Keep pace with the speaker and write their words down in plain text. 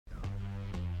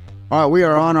All right, we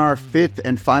are on our fifth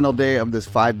and final day of this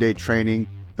 5-day training.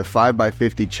 The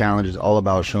 5x50 challenge is all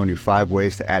about showing you 5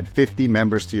 ways to add 50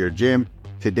 members to your gym.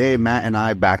 Today, Matt and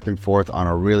I backed and forth on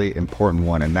a really important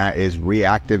one, and that is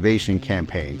reactivation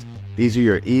campaigns. These are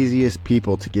your easiest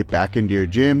people to get back into your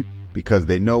gym because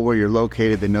they know where you're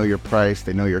located, they know your price,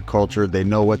 they know your culture, they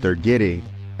know what they're getting.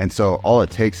 And so all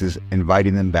it takes is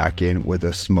inviting them back in with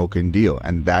a smoking deal.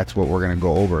 And that's what we're going to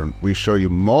go over. We show you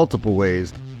multiple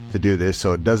ways to do this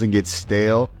so it doesn't get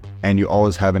stale and you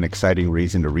always have an exciting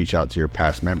reason to reach out to your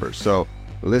past members. So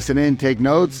listen in, take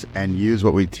notes, and use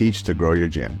what we teach to grow your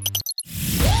gym.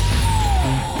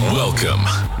 Welcome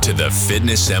to the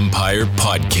Fitness Empire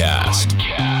Podcast,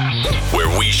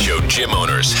 where we show gym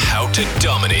owners how to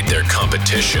dominate their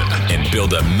competition and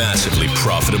build a massively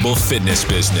profitable fitness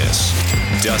business.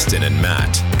 Dustin and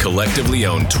Matt collectively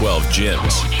own 12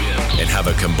 gyms and have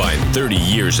a combined 30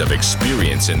 years of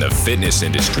experience in the fitness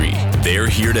industry. They're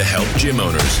here to help gym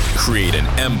owners create an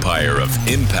empire of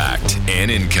impact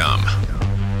and income.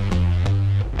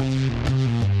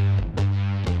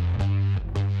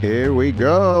 Here we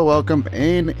go. Welcome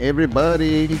in,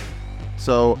 everybody.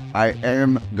 So I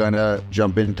am gonna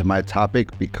jump into my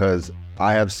topic because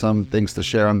I have some things to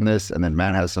share on this, and then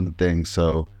Matt has some things.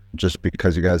 So just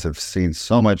because you guys have seen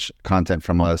so much content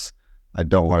from us, I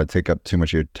don't want to take up too much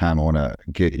of your time. I want to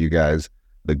get you guys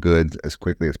the goods as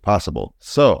quickly as possible.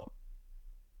 So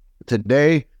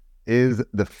today is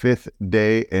the 5th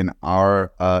day in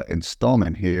our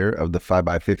installment here of the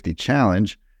 5x50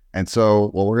 challenge. And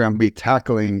so what we're going to be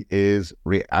tackling is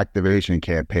reactivation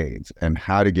campaigns and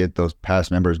how to get those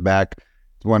past members back.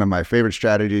 It's one of my favorite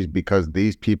strategies because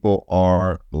these people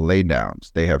are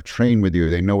laydowns. They have trained with you.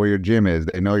 They know where your gym is.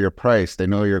 They know your price. They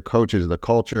know your coaches, the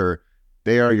culture.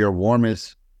 They are your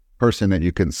warmest person that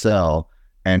you can sell.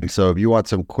 And so if you want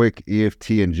some quick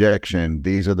EFT injection,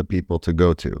 these are the people to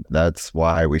go to. That's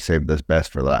why we saved this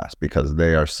best for last, because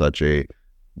they are such a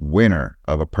winner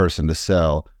of a person to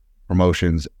sell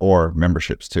promotions or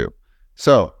memberships too.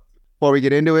 So before we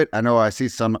get into it, I know I see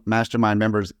some mastermind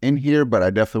members in here, but I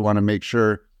definitely want to make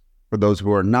sure for those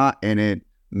who are not in it,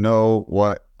 know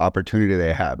what opportunity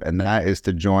they have. And that is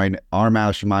to join our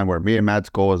mastermind, where me and Matt's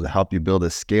goal is to help you build a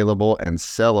scalable and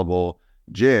sellable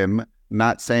gym.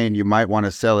 Not saying you might want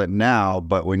to sell it now,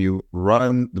 but when you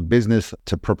run the business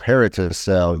to prepare it to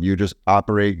sell, you just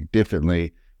operate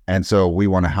differently. And so we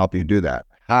want to help you do that.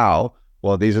 How?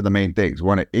 Well, these are the main things. We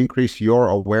want to increase your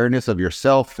awareness of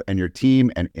yourself and your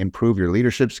team and improve your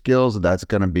leadership skills. That's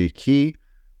going to be key.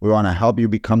 We want to help you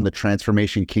become the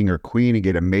transformation king or queen and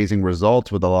get amazing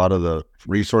results with a lot of the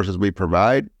resources we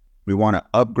provide. We want to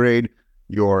upgrade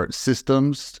your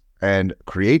systems and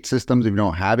create systems if you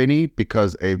don't have any,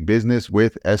 because a business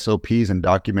with SOPs and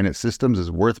documented systems is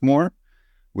worth more.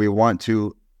 We want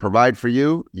to provide for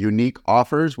you unique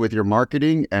offers with your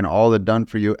marketing and all the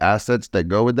done-for-you assets that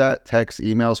go with that, text,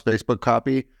 emails, Facebook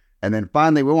copy. And then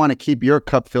finally, we want to keep your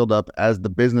cup filled up as the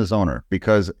business owner,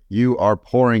 because you are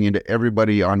pouring into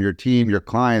everybody on your team, your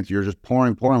clients. You're just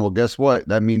pouring. Well, guess what?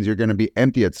 That means you're going to be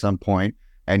empty at some point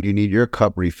and you need your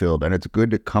cup refilled. And it's good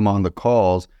to come on the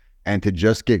calls and to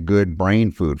just get good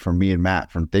brain food from me and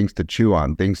Matt, from things to chew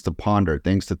on, things to ponder,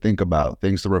 things to think about,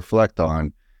 things to reflect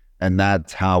on. And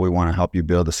that's how we want to help you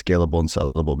build a scalable and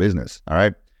sellable business. All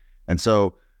right. And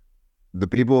so the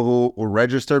people who were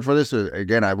registered for this,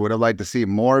 again, I would have liked to see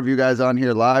more of you guys on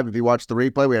here live. If you watch the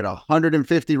replay, we had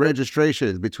 150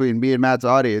 registrations between me and Matt's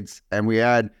audience, and we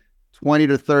had 20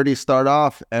 to 30 start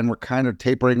off, and we're kind of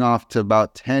tapering off to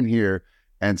about 10 here.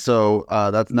 And so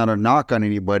that's not a knock on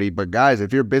anybody, but guys,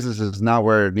 if your business is not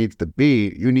where it needs to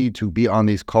be, you need to be on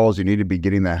these calls. You need to be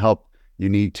getting the help. You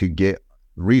need to get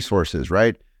resources,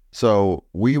 right? So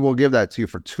we will give that to you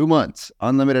for 2 months,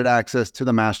 unlimited access to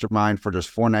the mastermind for just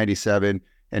 $497.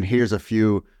 And here's a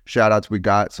few shout outs we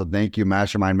got. So thank you,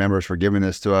 mastermind members, for giving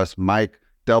this to us. Mike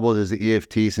doubled his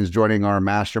EFT since joining our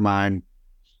mastermind.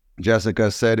 Jessica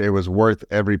said it was worth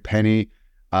every penny.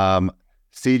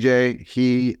 CJ,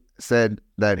 he said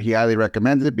that he highly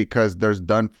recommends it because there's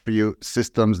done for you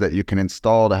systems that you can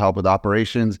install to help with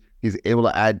operations. He's able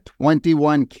to add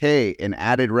 $21K in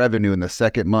added revenue in the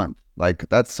second month. Like,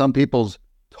 that's some people's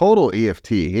total EFT.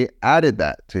 He added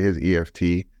that to his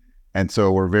EFT. And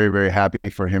so we're very, very happy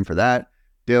for him for that.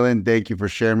 Dylan, thank you for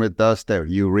sharing with us that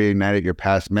you reignited your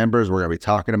past members. We're going to be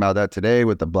talking about that today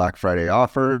with the Black Friday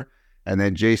offer. And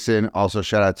then Jason, also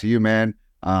shout out to you, man,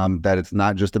 that it's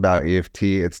not just about EFT.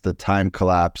 It's the time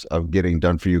collapse of getting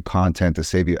done for you content to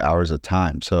save you hours of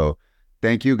time. So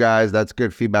thank you guys. That's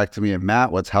good feedback to me and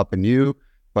Matt, what's helping you.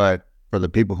 But For the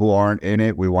people who aren't in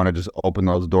it, we want to just open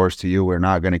those doors to you. We're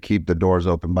not going to keep the doors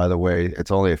open, by the way.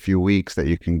 It's only a few weeks that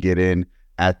you can get in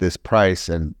at this price.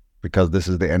 And because this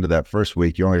is the end of that first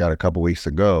week, you only got a couple weeks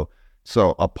to go.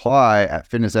 So apply at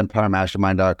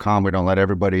fitnessempiremastermind.com. We don't let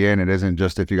everybody in. It isn't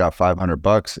just if you got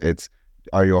 $500. It's,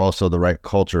 are you also the right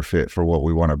culture fit for what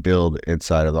we want to build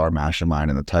inside of our mastermind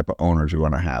and the type of owners we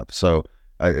want to have? So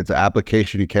it's an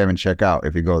application you can even check out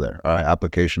if you go there. All right,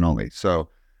 application only. So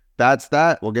that's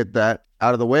that. We'll get that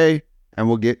out of the way and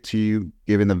we'll get to you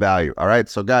giving the value. All right.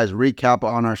 So guys, recap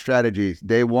on our strategies.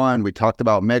 Day 1, we talked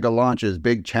about mega launches,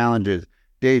 big challenges.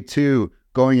 Day 2,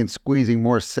 going and squeezing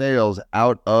more sales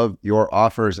out of your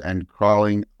offers and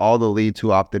crawling all the leads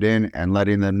who opted in and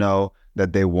letting them know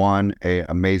that they won an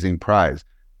amazing prize.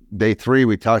 Day 3,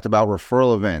 we talked about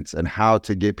referral events and how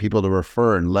to get people to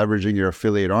refer and leveraging your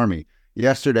affiliate army.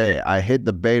 Yesterday, I hit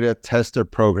the beta tester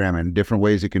program and different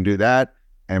ways you can do that.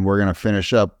 And we're going to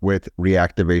finish up with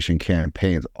reactivation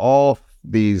campaigns. All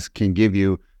these can give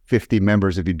you 50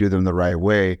 members if you do them the right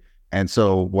way. And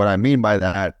so what I mean by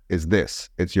that is this: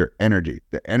 it's your energy.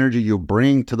 The energy you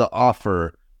bring to the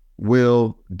offer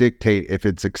will dictate if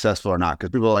it's successful or not.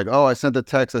 Because people are like, oh, I sent the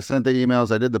text, I sent the emails,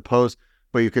 I did the post.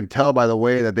 But you can tell by the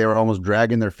way that they were almost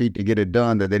dragging their feet to get it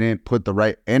done, that they didn't put the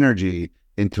right energy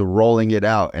into rolling it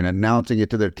out and announcing it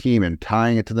to their team and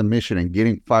tying it to the mission and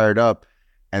getting fired up.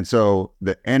 And so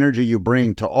the energy you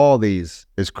bring to all these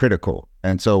is critical.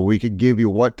 And so we could give you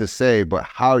what to say, but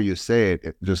how you say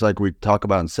it, just like we talk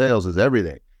about in sales, is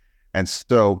everything. And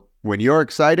so when you're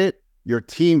excited, your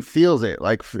team feels it.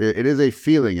 Like it is a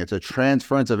feeling. It's a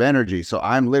transference of energy. So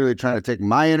I'm literally trying to take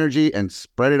my energy and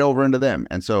spread it over into them.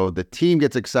 And so the team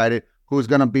gets excited, who's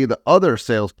going to be the other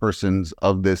salespersons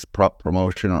of this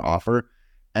promotion or offer.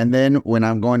 And then when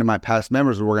I'm going to my past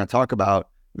members, we're going to talk about,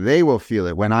 they will feel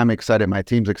it. When I'm excited, my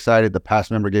team's excited, the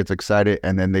past member gets excited,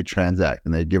 and then they transact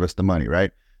and they give us the money, right?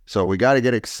 So we got to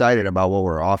get excited about what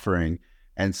we're offering.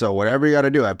 And so whatever you got to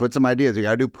do, I put some ideas. You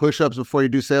got to do push-ups before you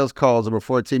do sales calls or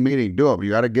before a team meeting. Do them. You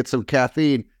got to get some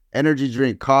caffeine, energy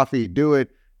drink, coffee, do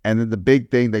it. And then the big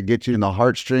thing that gets you in the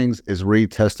heartstrings is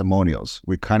read testimonials.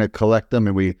 We kind of collect them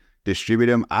and we distribute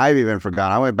them. I've even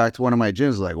forgotten. I went back to one of my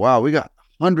gyms like, wow, we got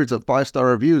hundreds of 5-star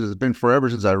reviews. It's been forever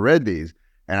since I read these.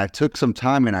 And I took some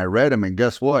time and I read them, and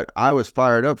guess what? I was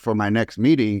fired up for my next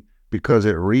meeting because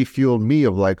it refueled me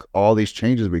of like all these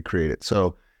changes we created.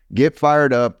 So get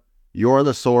fired up. You're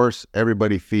the source.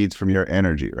 Everybody feeds from your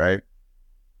energy, right?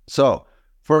 So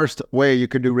first way you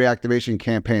could do reactivation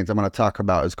campaigns I'm going to talk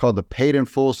about is called the paid in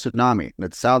full tsunami. And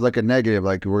it sounds like a negative,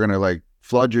 like we're going to like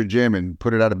flood your gym and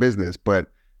put it out of business, but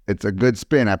it's a good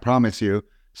spin, I promise you.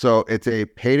 So it's a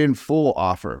paid in full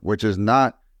offer, which is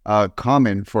not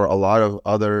common for a lot of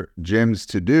other gyms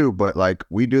to do, but like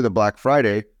we do the Black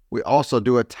Friday, we also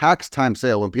do a tax time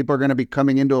sale. When people are going to be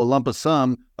coming into a lump of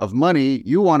sum of money,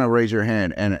 you want to raise your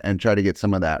hand and try to get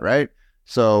some of that, right?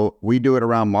 So we do it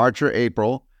around March or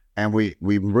April, and we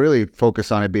really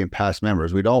focus on it being past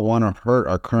members. We don't want to hurt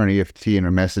our current EFT and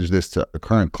message this to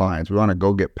current clients. We want to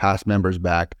go get past members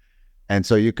back. And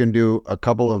so you can do a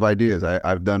couple of ideas.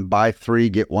 I've done buy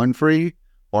 3, get 1 free,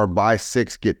 or buy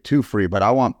 6, get 2 free, but I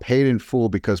want paid in full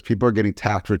because people are getting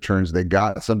tax returns. They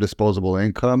got some disposable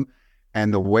income.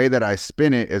 And the way that I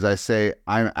spin it is I say,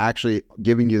 I'm actually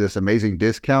giving you this amazing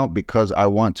discount because I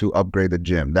want to upgrade the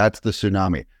gym. That's the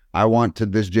tsunami. I want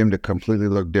this gym to completely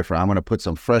look different. I'm going to put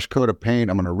some fresh coat of paint.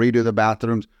 I'm going to redo the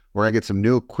bathrooms. We're going to get some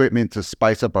new equipment to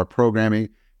spice up our programming.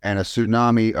 And a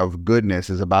tsunami of goodness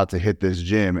is about to hit this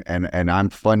gym. And I'm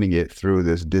funding it through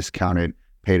this discounted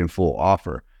paid in full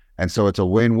offer. And so it's a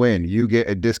win-win. You get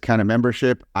a discounted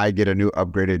membership. I get a new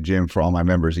upgraded gym for all my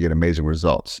members to get amazing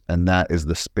results. And that is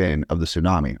the spin of the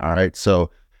tsunami. All right. So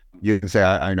you can say,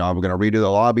 I know I'm going to redo the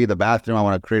lobby, the bathroom. I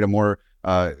want to create a more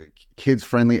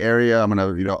kids-friendly area. I'm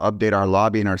going to, update our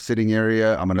lobby and our sitting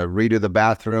area. I'm going to redo the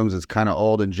bathrooms. It's kind of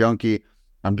old and junky.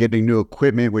 I'm getting new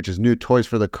equipment, which is new toys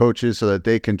for the coaches so that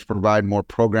they can provide more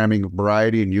programming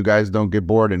variety and you guys don't get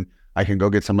bored, and I can go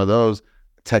get some of those.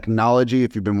 Technology,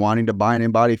 if you've been wanting to buy an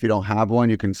InBody, if you don't have one,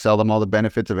 you can sell them all the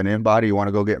benefits of an InBody. You want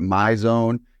to go get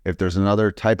MyZone. If there's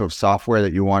another type of software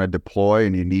that you want to deploy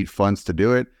and you need funds to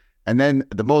do it. And then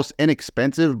the most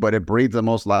inexpensive, but it breathes the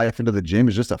most life into the gym,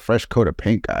 is just a fresh coat of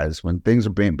paint, guys. When things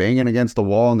are banging against the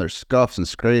wall and there's scuffs and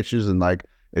scratches and like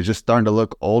it's just starting to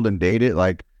look old and dated,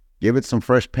 like give it some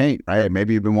fresh paint, right?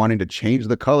 Maybe you've been wanting to change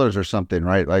the colors or something,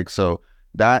 right? Like, so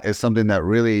that is something that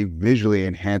really visually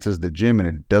enhances the gym, and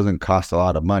it doesn't cost a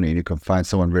lot of money, and you can find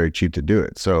someone very cheap to do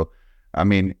it. So, I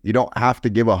mean, you don't have to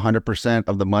give 100%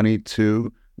 of the money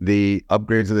to the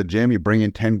upgrades of the gym, you bring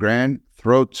in 10 grand,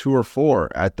 throw 2 or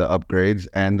 4 at the upgrades,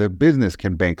 and the business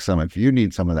can bank some if you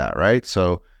need some of that, right?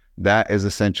 So that is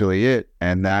essentially it.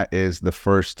 And that is the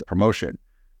first promotion.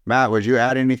 Matt, would you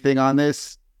add anything on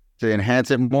this to enhance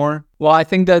it more? Well, I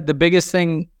think that the biggest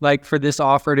thing, like for this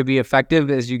offer to be effective,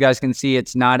 as you guys can see,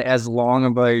 it's not as long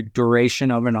of a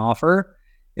duration of an offer.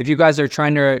 If you guys are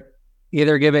trying to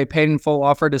either give a paid in full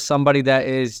offer to somebody that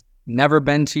is never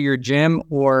been to your gym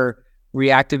or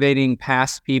reactivating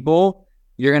past people,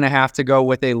 you're going to have to go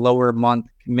with a lower month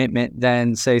commitment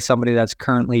than, say, somebody that's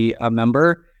currently a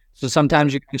member. So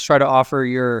sometimes you can try to offer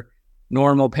your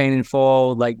normal paid in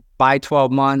full, like buy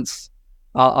 12 months.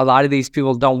 A lot of these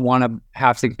people don't want to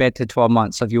have to commit to 12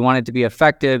 months. So if you want it to be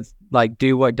effective, like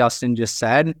do what Dustin just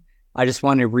said. I just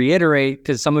want to reiterate,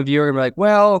 because some of you are going to be like,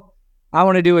 well, I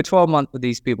want to do a 12-month with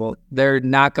these people. They're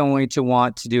not going to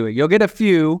want to do it. You'll get a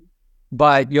few,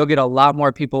 but you'll get a lot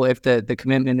more people if the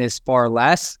commitment is far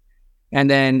less. And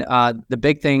then the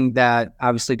big thing that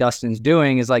obviously Dustin's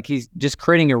doing is like he's just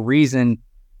creating a reason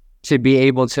to be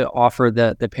able to offer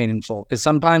the paid in full. Because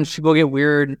sometimes people get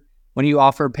weird when you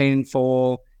offer paid in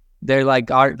full. They're like,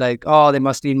 oh, they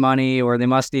must need money or they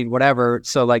must need whatever.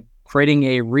 So like creating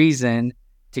a reason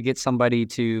to get somebody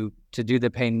to do the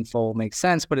paid in full makes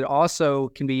sense. But it also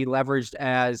can be leveraged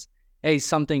as, hey,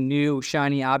 something new,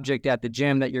 shiny object at the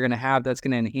gym that you're going to have that's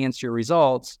going to enhance your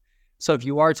results. So if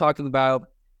you are talking about,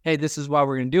 hey, this is why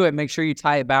we're going to do it, make sure you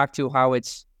tie it back to how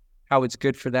it's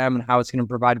good for them and how it's going to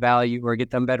provide value or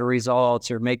get them better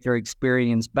results or make their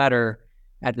experience better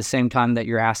at the same time that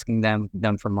you're asking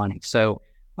them for money. So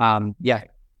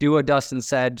do what Dustin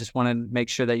said. Just want to make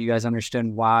sure that you guys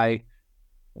understand why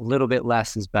a little bit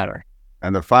less is better.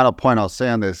 And the final point I'll say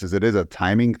on this is it is a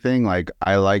timing thing. Like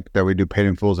I like that we do paid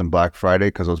in fulls and Black Friday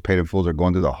because those paid in fulls are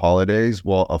going through the holidays.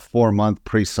 Well, a 4-month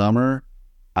pre-summer,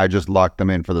 I just lock them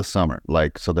in for the summer.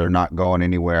 Like, so they're not going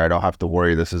anywhere. I don't have to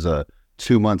worry. This is a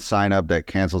 2-month sign up that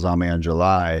cancels on me in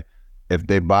July. If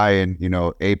they buy in,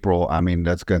 April, I mean,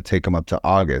 that's going to take them up to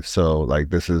August. So like,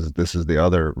 this is the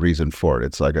other reason for it.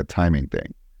 It's like a timing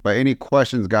thing. But any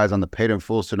questions, guys, on the paid in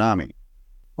full tsunami?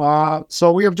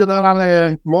 So we have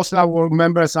generally, most of our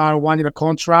members are 1-year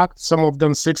contract, some of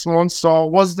them 6 months. So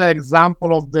what's the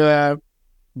example of the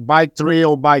buy 3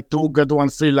 or buy 2, get 1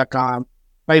 free, like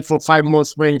pay for 5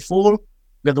 months, pay in full,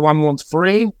 get 1 month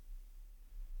free?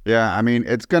 Yeah, I mean,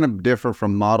 it's going to differ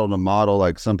from model to model.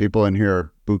 Like some people in here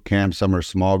are boot camp, some are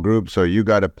small groups. So you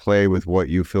got to play with what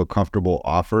you feel comfortable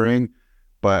offering.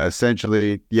 But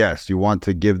essentially, yes, you want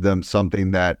to give them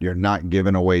something that you're not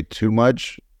giving away too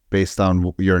much based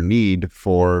on your need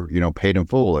for, paid in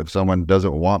full. If someone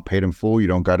doesn't want paid in full, you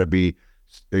don't got to be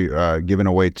giving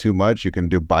away too much. You can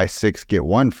do buy 6, get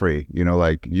 1 free.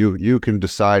 Like you can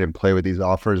decide and play with these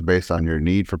offers based on your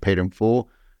need for paid in full.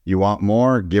 You want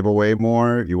more, give away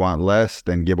more. You want less,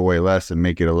 then give away less and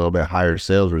make it a little bit higher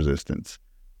sales resistance.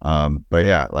 But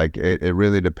yeah, like it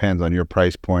really depends on your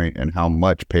price point and how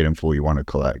much paid in full you want to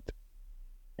collect.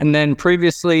 And then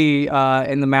previously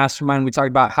in the mastermind, we talked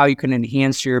about how you can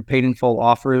enhance your paid in full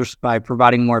offers by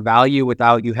providing more value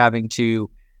without you having to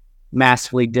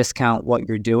massively discount what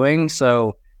you're doing.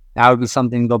 So that would be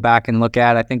something to go back and look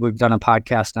at. I think we've done a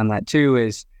podcast on that too,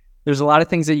 is there's a lot of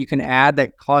things that you can add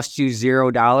that cost you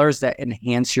 $0 that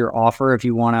enhance your offer if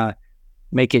you want to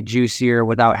make it juicier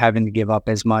without having to give up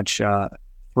as much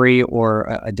free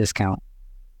or a discount.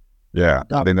 Yeah,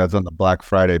 I think that's on the Black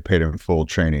Friday paid in full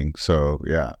training. So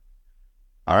yeah.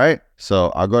 All right.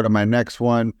 So I'll go to my next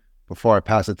one before I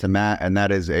pass it to Matt, and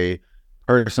that is a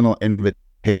personal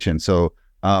invitation. So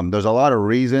there's a lot of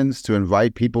reasons to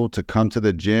invite people to come to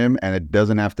the gym, and it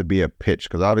doesn't have to be a pitch,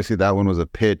 because obviously that one was a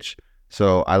pitch.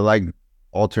 So I like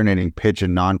alternating pitch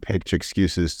and non-pitch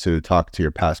excuses to talk to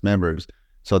your past members.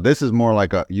 So this is more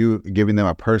like you giving them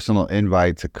a personal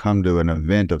invite to come to an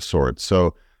event of sorts.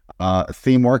 So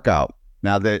theme workout.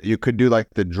 Now that you could do like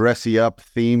the dressy up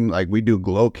theme, like we do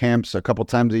glow camps a couple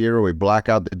times a year where we black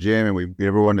out the gym and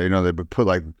everyone, they put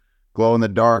like glow in the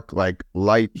dark, like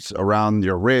lights around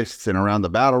your wrists and around the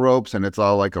battle ropes. And it's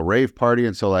all like a rave party.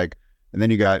 And so like, and then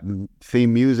you got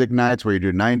theme music nights where you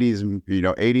do 90s and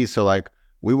 80s. So like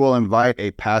we will invite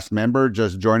a past member,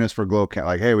 just join us for glow camp.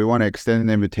 Like, hey, we want to extend an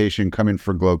invitation, come in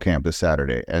for glow camp this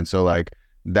Saturday. And so like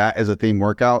that is a theme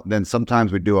workout. Then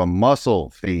sometimes we do a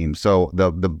muscle theme. So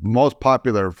the most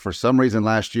popular for some reason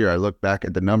last year, I looked back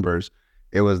at the numbers,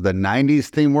 it was the 90s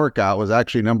theme workout was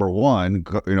actually number 1.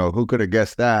 Who could have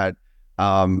guessed that?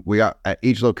 We got at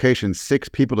each location 6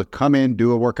 people to come in,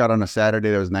 do a workout on a Saturday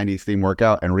that was 90s theme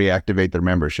workout, and reactivate their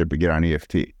membership to get on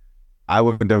EFT. I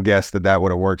wouldn't have guessed that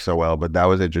would have worked so well, but that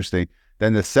was interesting.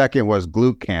 Then the second was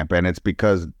glute camp, and it's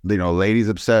because, ladies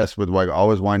obsessed with like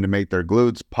always wanting to make their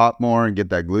glutes pop more and get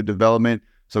that glute development.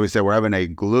 So we said we're having a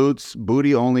glutes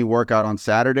booty only workout on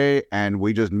Saturday, and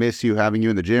we just miss you having you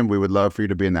in the gym. We would love for you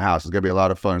to be in the house. It's gonna be a lot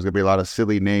of fun. It's gonna be a lot of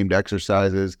silly named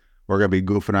exercises. We're gonna be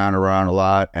goofing around a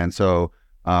lot, and so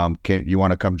you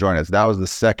want to come join us? That was the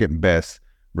second best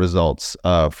results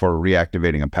for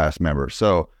reactivating a past member.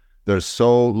 So there's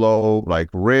so low like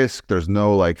risk. There's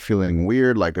no like feeling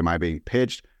weird, like am I being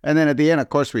pitched? And then at the end, of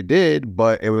course we did,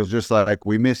 but it was just like,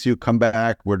 we miss you, come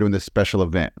back. We're doing this special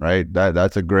event, right?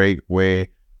 That's a great way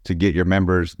to get your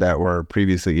members that were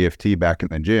previously EFT back in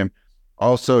the gym.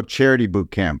 Also, charity boot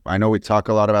camp. I know we talk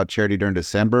a lot about charity during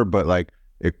December, but like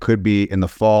it could be in the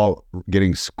fall,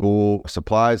 getting school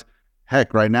supplies.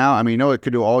 Heck, right now, I mean, it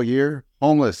could do all year.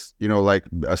 Homeless, like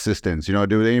assistance,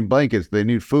 do they need blankets? They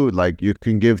need food. Like you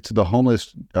can give to the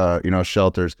homeless,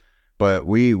 shelters. But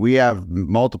we have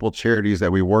multiple charities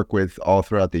that we work with all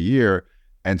throughout the year.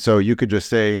 And so you could just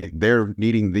say they're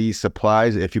needing these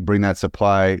supplies. If you bring that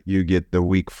supply, you get the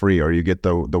week free, or you get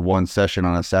the one session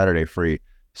on a Saturday free.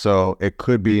 So it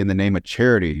could be in the name of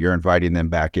charity. You're inviting them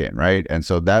back in, right? And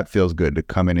so that feels good to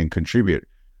come in and contribute.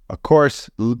 Of course,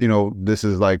 this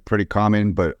is like pretty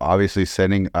common, but obviously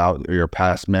sending out your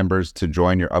past members to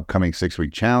join your upcoming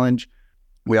 6-week challenge.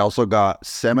 We also got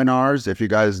seminars. If you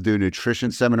guys do nutrition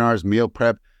seminars, meal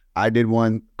prep, I did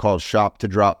one called Shop to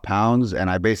Drop Pounds, and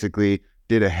I basically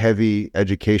did a heavy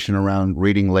education around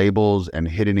reading labels and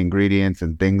hidden ingredients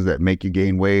and things that make you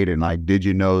gain weight and like, did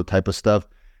you know type of stuff.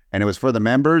 And it was for the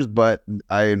members, but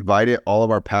I invited all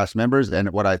of our past members. And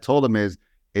what I told them is,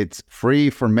 it's free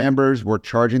for members. We're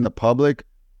charging the public.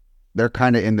 They're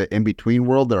kind of in the in-between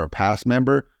world. They're a past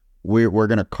member. We're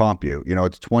going to comp you.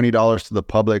 It's $20 to the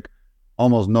public.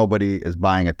 Almost nobody is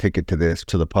buying a ticket to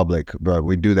the public, but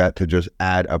we do that to just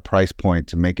add a price point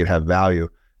to make it have value.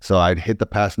 So I'd hit the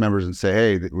past members and say,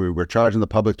 hey, we're charging the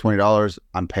public $20.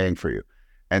 I'm paying for you.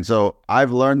 And so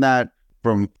I've learned that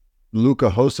from Luca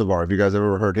Hocevar. If you guys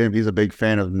ever heard him, he's a big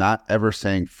fan of not ever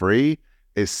saying free,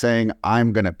 is saying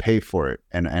I'm going to pay for it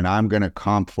and I'm going to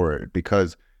comp for it,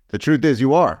 because the truth is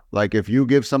you are. Like if you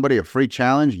give somebody a free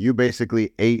challenge, you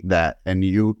basically ate that and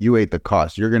you ate the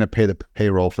cost. You're going to pay the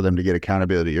payroll for them to get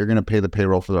accountability. You're going to pay the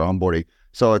payroll for their onboarding.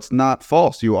 So it's not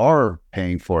false. You are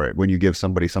paying for it when you give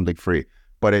somebody something free,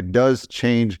 but it does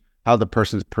change how the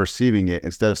person's perceiving it.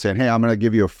 Instead of saying, hey, I'm going to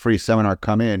give you a free seminar,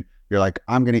 come in. You're like,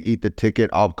 I'm going to eat the ticket.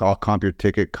 I'll comp your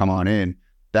ticket. Come on in.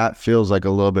 That feels like a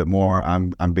little bit more,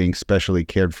 I'm being specially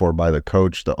cared for by the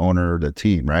coach, the owner, the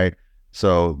team, right?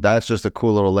 So that's just a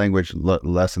cool little language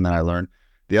lesson that I learned.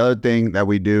 The other thing that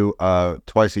we do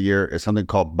twice a year is something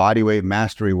called Bodyweight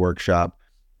Mastery Workshop.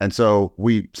 And so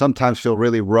we sometimes feel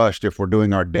really rushed if we're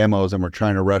doing our demos and we're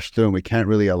trying to rush through and we can't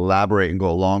really elaborate and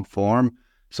go long form.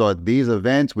 So at these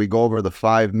events, we go over the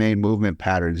 5 main movement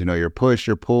patterns, your push,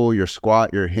 your pull, your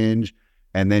squat, your hinge,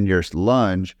 and then your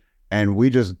lunge. And we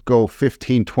just go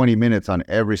 15, 20 minutes on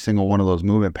every single one of those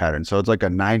movement patterns. So it's like a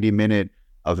 90-minute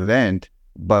event,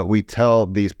 but we tell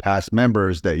these past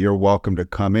members that you're welcome to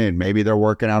come in. Maybe they're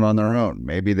working out on their own.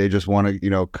 Maybe they just want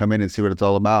to, come in and see what it's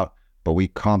all about. But we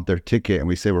comp their ticket and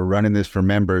we say, we're running this for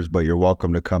members, but you're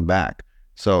welcome to come back.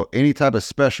 So any type of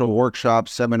special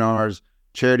workshops, seminars,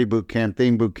 charity boot camp,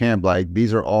 theme boot camp, like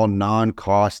these are all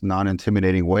non-cost,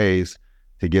 non-intimidating ways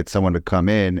to get someone to come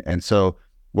in. And so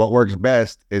what works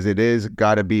best is it is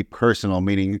got to be personal,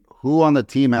 meaning who on the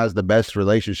team has the best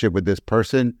relationship with this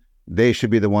person, they should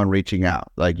be the one reaching out.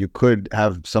 Like you could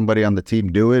have somebody on the team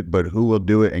do it, but who will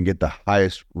do it and get the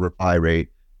highest reply rate?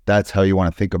 That's how you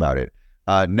want to think about it.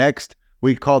 Next,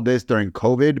 we called this during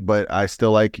COVID, but I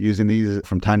still like using these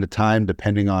from time to time,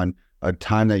 depending on a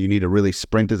time that you need to really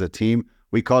sprint as a team.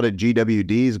 We called it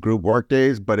GWDs, group work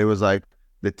days, but it was like,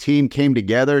 the team came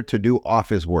together to do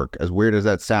office work, as weird as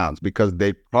that sounds, because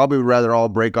they probably would rather all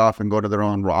break off and go to their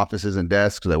own offices and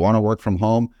desks. They want to work from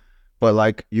home. But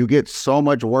like you get so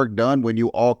much work done when you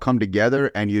all come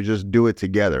together and you just do it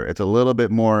together. It's a little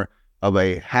bit more of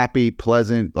a happy,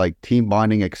 pleasant, like team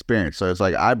bonding experience. So it's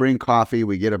like I bring coffee,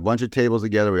 we get a bunch of tables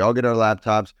together, we all get our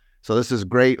laptops. So this is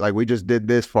great. Like we just did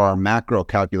this for our macro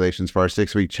calculations for our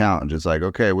 6-week challenge. It's like,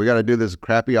 okay, we got to do this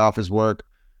crappy office work.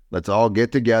 Let's all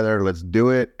get together, let's do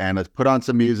it, and let's put on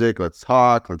some music, let's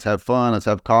talk, let's have fun, let's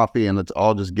have coffee, and let's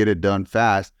all just get it done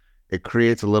fast. It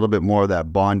creates a little bit more of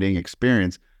that bonding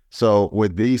experience. So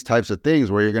with these types of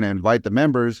things where you're going to invite the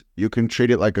members, you can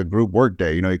treat it like a group work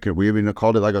day. We even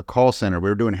called it like a call center. We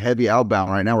were doing heavy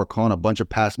outbound. Right now we're calling a bunch of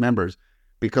past members,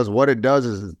 because what it does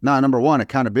is not, number one,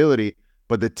 accountability,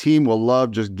 but the team will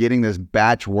love just getting this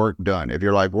batch work done. If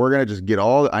you're like, we're going to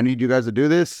just I need you guys to do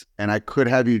this, and I could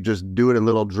have you just do it in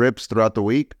little drips throughout the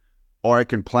week, or I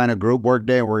can plan a group work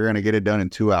day and we're going to get it done in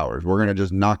 2 hours. We're going to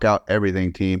just knock out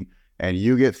everything, team. And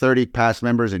you get 30 past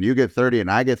members and you get 30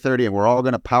 and I get 30 and we're all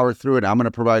going to power through it. I'm going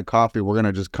to provide coffee. We're going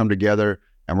to just come together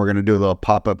and we're going to do a little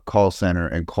pop-up call center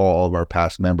and call all of our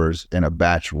past members in a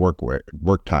batch work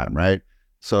time, right?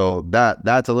 So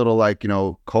that's a little like,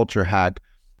 culture hack.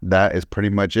 That is pretty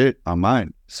much it on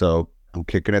mine. So I'm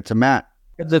kicking it to Matt.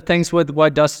 The things with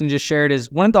what Dustin just shared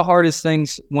is one of the hardest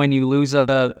things when you lose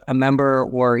a member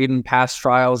or even past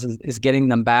trials is getting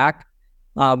them back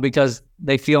because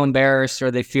they feel embarrassed or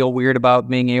they feel weird about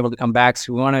being able to come back.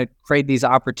 So we want to create these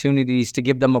opportunities to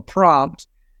give them a prompt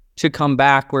to come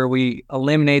back where we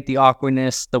eliminate the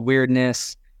awkwardness, the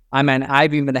weirdness.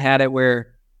 I've even had it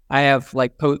where I have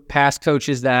like past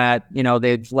coaches that,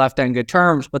 they've left on good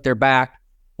terms, but they're back.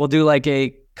 We'll do like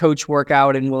a coach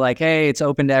workout and we're like, hey, it's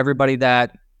open to everybody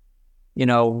that,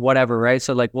 whatever, right?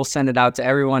 So like we'll send it out to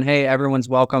everyone. Hey, everyone's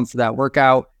welcome for that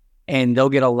workout. And they'll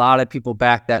get a lot of people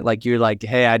back that like, you're like,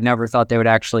 hey, I never thought they would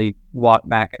actually walk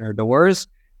back in our doors.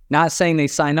 Not saying they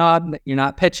sign up, you're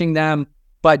not pitching them,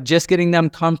 but just getting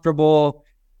them comfortable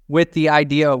with the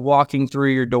idea of walking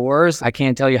through your doors. I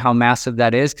can't tell you how massive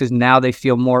that is because now they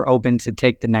feel more open to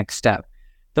take the next step.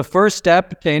 The first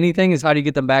step to anything is how do you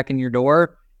get them back in your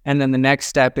door? And then the next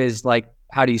step is like,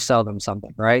 how do you sell them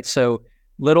something, right? So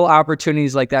little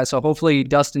opportunities like that. So hopefully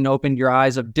Dustin opened your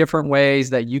eyes of different ways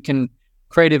that you can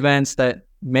create events that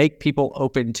make people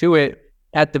open to it.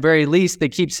 At the very least, they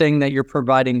keep saying that you're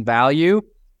providing value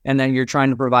and then you're trying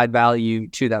to provide value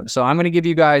to them. So I'm going to give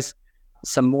you guys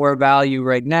some more value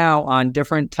right now on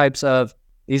different types of,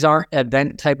 these aren't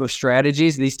event type of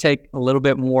strategies. These take a little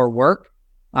bit more work,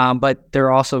 but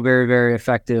they're also very, very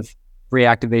effective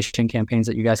reactivation campaigns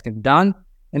that you guys can have done.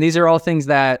 And these are all things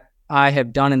that I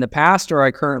have done in the past or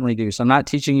I currently do. So I'm not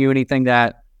teaching you anything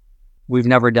that we've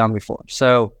never done before.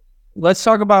 So let's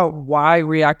talk about why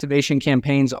reactivation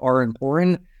campaigns are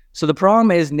important. So the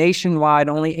problem is nationwide,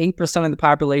 only 8% of the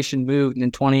population moved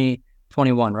in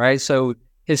 2021, right? So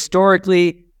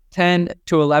historically, 10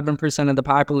 to 11% of the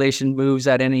population moves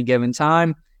at any given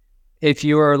time. If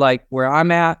you are like where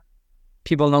I'm at,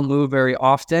 people don't move very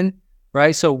often.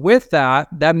 Right. So with that,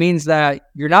 that means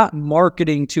that you're not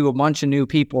marketing to a bunch of new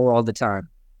people all the time.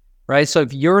 Right. So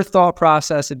if your thought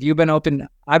process, if you've been open,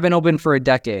 I've been open for a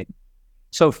decade.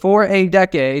 So for a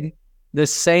decade, the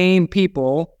same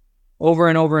people over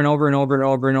and over and over and over and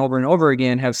over and over and over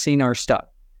again have seen our stuff.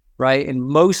 Right. And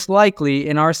most likely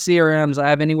in our CRMs, I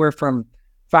have anywhere from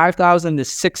 5,000 to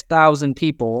 6,000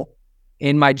 people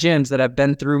in my gyms that have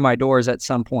been through my doors at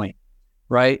some point.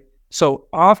 Right. So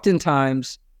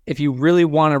oftentimes, if you really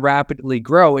want to rapidly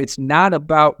grow, it's not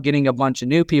about getting a bunch of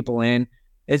new people in.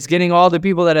 It's getting all the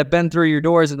people that have been through your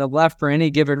doors and have left for any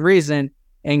given reason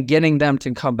and getting them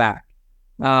to come back.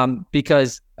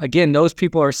 Because again, those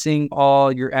people are seeing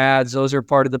all your ads. Those are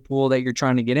part of the pool that you're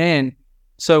trying to get in.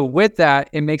 So with that,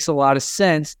 it makes a lot of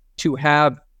sense to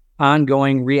have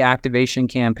ongoing reactivation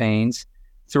campaigns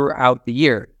throughout the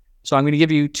year. So I'm going to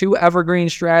give you 2 evergreen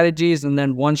strategies and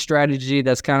then one strategy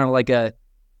that's kind of like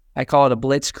I call it a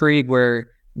blitzkrieg, where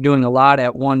I'm doing a lot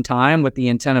at one time with the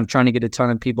intent of trying to get a ton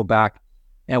of people back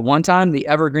at one time. The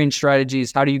evergreen strategy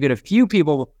is how do you get a few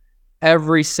people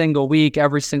every single week,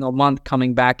 every single month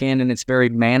coming back in, and it's very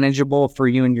manageable for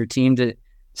you and your team to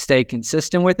stay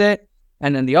consistent with it.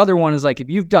 And then the other one is like if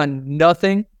you've done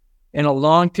nothing in a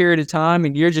long period of time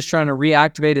and you're just trying to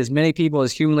reactivate as many people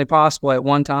as humanly possible at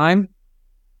one time.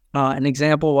 An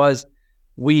example was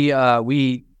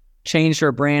we changed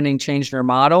our branding, changed our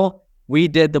model. We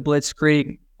did the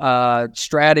blitzkrieg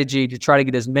strategy to try to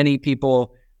get as many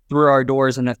people through our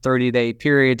doors in a 30-day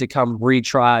period to come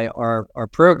retry our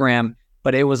program.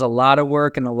 But it was a lot of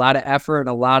work and a lot of effort and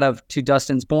a lot of, to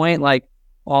Dustin's point, like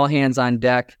all hands on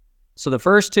deck. So the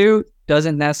first 2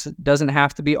 doesn't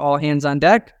have to be all hands on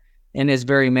deck and is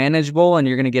very manageable, and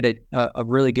you're going to get a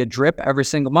really good drip every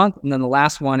single month. And then the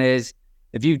last one is,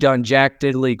 if you've done jack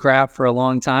diddly crap for a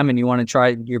long time and you want to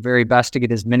try your very best to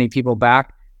get as many people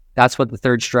back, that's what the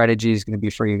third strategy is going to be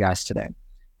for you guys today.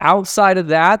 Outside of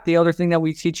that, the other thing that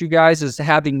we teach you guys is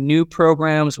having new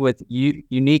programs with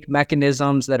unique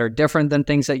mechanisms that are different than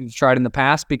things that you've tried in the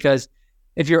past. Because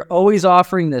if you're always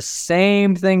offering the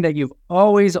same thing that you've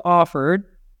always offered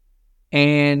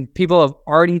and people have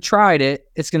already tried it,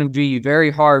 it's going to be very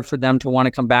hard for them to want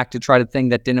to come back to try the thing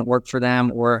that didn't work for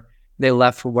them or they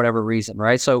left for whatever reason,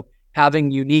 right? So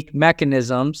having unique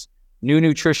mechanisms, new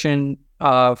nutrition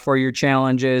for your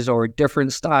challenges or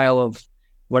different style of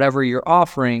whatever you're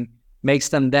offering makes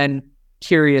them then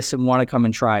curious and want to come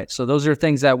and try it. So those are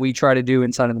things that we try to do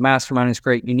inside of the mastermind, is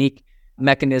create unique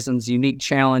mechanisms, unique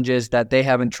challenges that they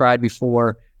haven't tried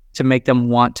before to make them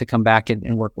want to come back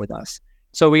and work with us.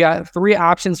 So we got 3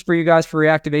 options for you guys for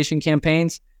reactivation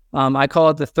campaigns. I call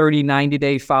it the 30,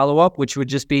 90-day follow-up, which would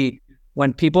just be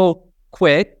when people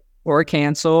quit or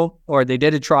cancel or they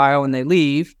did a trial and they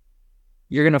leave,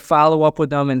 you're going to follow up with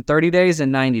them in 30 days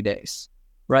and 90 days,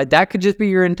 right? That could just be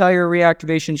your entire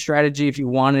reactivation strategy if you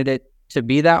wanted it to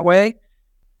be that way.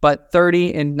 But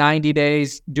 30 and 90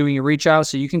 days doing a reach out.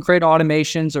 So you can create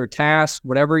automations or tasks,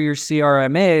 whatever your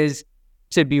CRM is,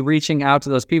 to be reaching out to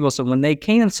those people. So when they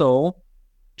cancel,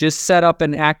 just set up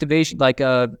an activation, like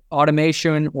a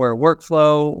automation or a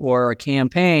workflow or a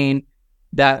campaign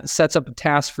that sets up a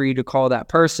task for you to call that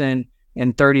person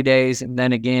in 30 days and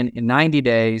then again in 90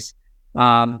 days,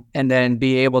 and then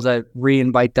be able to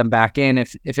re-invite them back in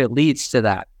if it leads to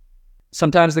that.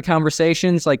 Sometimes the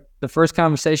conversations, like the first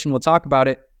conversation, we'll talk about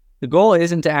it. The goal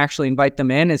isn't to actually invite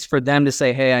them in. It's for them to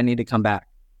say, hey, I need to come back,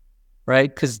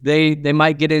 right? Because they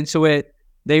might get into it.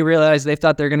 They realize they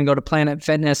thought they're going to go to Planet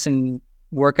Fitness and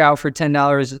work out for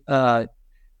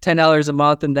 $10 a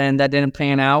month, and then that didn't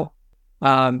pan out.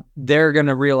 They're going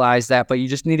to realize that, but you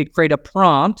just need to create a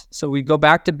prompt. So we go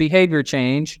back to behavior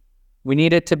change. We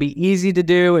need it to be easy to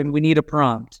do, and we need a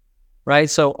prompt, right?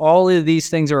 So all of these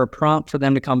things are a prompt for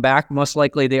them to come back. Most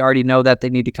likely they already know that they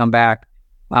need to come back.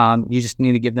 You just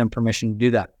need to give them permission to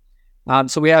do that.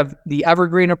 So we have the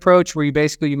evergreen approach, where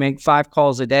you make 5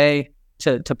 calls a day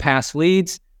to pass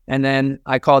leads. And then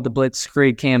I call it the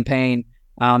Blitzkrieg campaign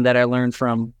that I learned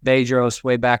from Bedros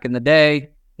way back in the day.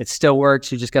 It still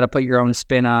works. You just got to put your own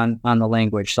spin on the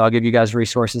language. So I'll give you guys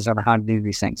resources on how to do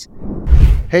these things.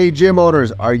 Hey, gym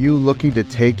owners, are you looking to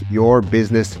take your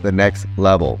business to the next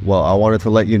level? Well, I wanted to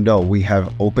let you know we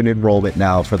have open enrollment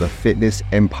now for the Fitness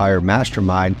Empire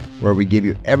Mastermind, where we give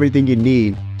you everything you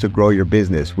need to grow your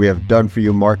business. We have done for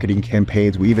you marketing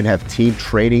campaigns. We even have team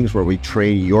trainings where we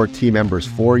train your team members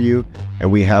for you. And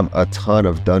we have a ton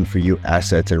of done for you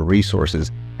assets and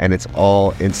resources. And it's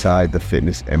all inside the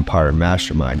Fitness Empire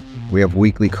Mastermind. We have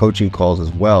weekly coaching calls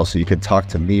as well, so you can talk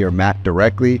to me or Matt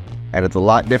directly. And it's a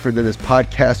lot different than this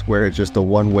podcast, where it's just a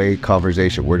one-way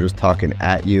conversation. We're just talking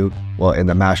at you. Well, in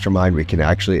the mastermind, we can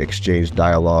actually exchange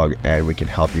dialogue and we can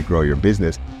help you grow your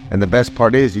business. And the best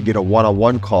part is you get a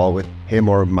one-on-one call with him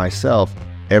or myself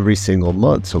every single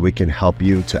month, so we can help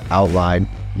you to outline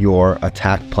your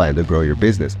attack plan to grow your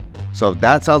business. So if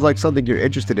that sounds like something you're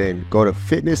interested in, go to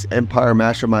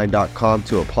fitnessempiremastermind.com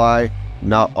to apply.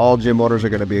 Not all gym owners are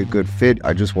going to be a good fit.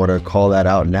 I just want to call that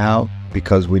out now,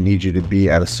 because we need you to be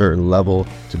at a certain level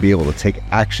to be able to take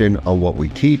action on what we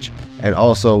teach. And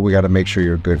also, we got to make sure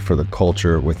you're good for the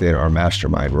culture within our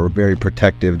mastermind. We're very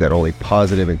protective that only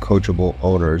positive and coachable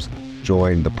owners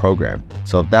join the program.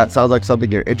 So if that sounds like something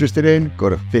you're interested in, go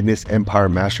to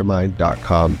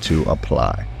fitnessempiremastermind.com to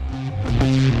apply.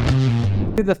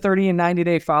 The 30 and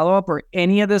 90-day follow-up, or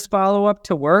any of this follow-up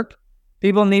to work,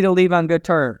 people need to leave on good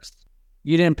terms.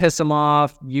 You didn't piss them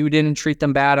off. You didn't treat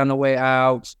them bad on the way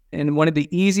out. And one of the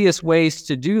easiest ways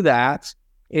to do that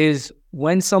is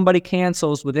when somebody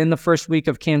cancels, within the first week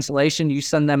of cancellation, you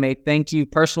send them a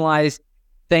personalized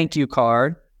thank you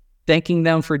card, thanking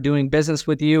them for doing business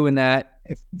with you, and that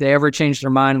if they ever change their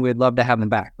mind, we'd love to have them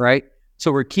back, right?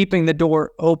 So we're keeping the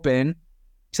door open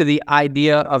to the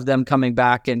idea of them coming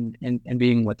back and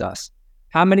being with us.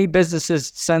 How many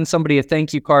businesses send somebody a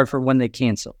thank you card for when they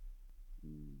cancel?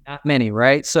 Not many,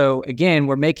 right? So again,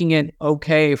 we're making it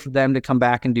okay for them to come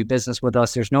back and do business with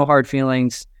us. There's no hard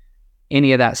feelings,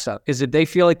 any of that stuff. Because if they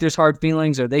feel like there's hard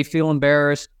feelings, or they feel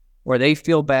embarrassed, or they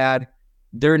feel bad,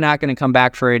 they're not going to come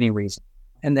back for any reason.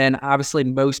 And then obviously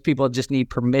most people just need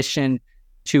permission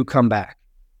to come back.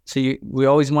 So we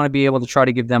always want to be able to try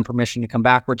to give them permission to come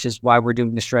back, which is why we're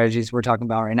doing the strategies we're talking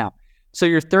about right now. So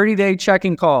your 30-day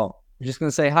check-in call, you're just going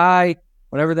to say, hi,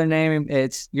 whatever their name,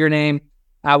 it's your name.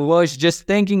 I was just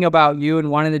thinking about you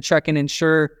and wanted to check and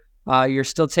ensure you're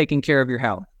still taking care of your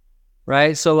health,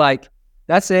 right? So like,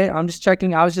 that's it. I'm just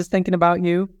checking. I was just thinking about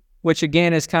you, which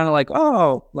again is kind of like,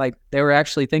 oh, like they were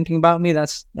actually thinking about me.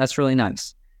 That's really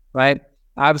nice, right?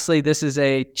 Obviously, this is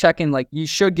a check-in. Like, you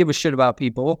should give a shit about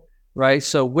people, right?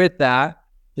 So with that,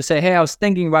 just say, hey, I was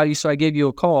thinking about you, so I gave you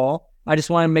a call. I just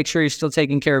want to make sure you're still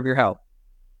taking care of your health,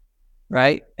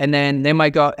 right? And then they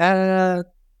might go,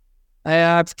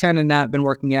 I've kind of not been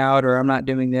working out, or I'm not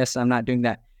doing this, I'm not doing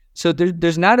that. So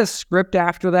there's not a script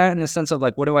after that, in the sense of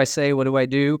like, what do I say? What do I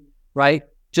do? Right?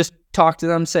 Just talk to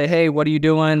them, say, hey, what are you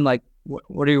doing? Like,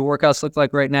 what do your workouts look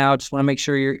like right now? Just want to make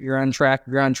sure you're on track.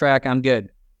 If you're on track, I'm good.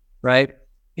 Right?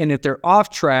 And if they're off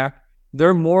track,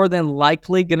 they're more than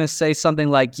likely going to say something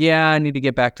like, yeah, I need to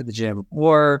get back to the gym,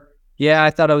 or yeah,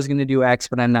 I thought I was going to do X,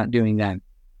 but I'm not doing that.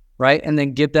 Right. And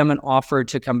then give them an offer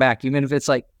to come back, even if it's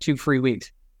like 2 free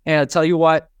weeks. And I'll tell you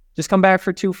what, just come back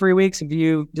for 2 free weeks. If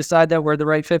you decide that we're the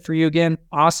right fit for you again,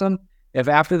 awesome. If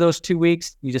after those 2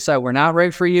 weeks, you decide we're not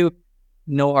right for you,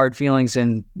 no hard feelings,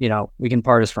 and, we can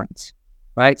part as friends.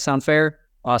 Right? Sound fair?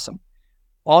 Awesome.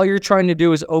 All you're trying to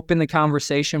do is open the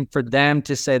conversation for them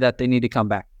to say that they need to come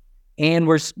back. And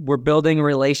we're building a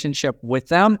relationship with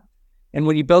them. And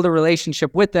when you build a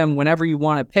relationship with them, whenever you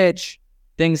want to pitch,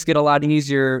 things get a lot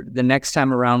easier the next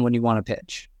time around when you want to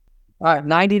pitch. All right,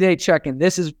 90-day check-in.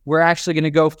 We're actually going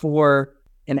to go for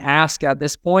an ask at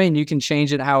this point, and you can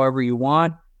change it however you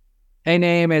want. Hey,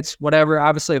 name, it's whatever.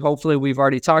 Obviously, hopefully, we've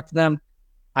already talked to them.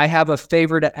 I have a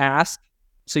favor to ask.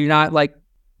 So you're not like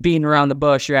beating around the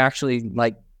bush. You're actually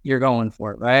like, you're going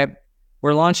for it, right?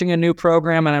 We're launching a new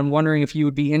program, and I'm wondering if you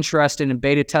would be interested in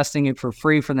beta testing it for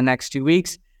free for the next 2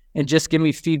 weeks and just give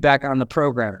me feedback on the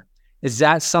program. Is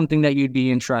that something that you'd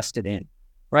be interested in?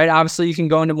 Right? Obviously, you can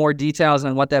go into more details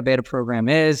on what that beta program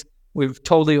is. We've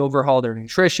totally overhauled our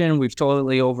nutrition. We've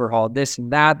totally overhauled this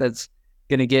and that. That's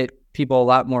going to get people a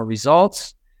lot more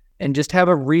results. And just have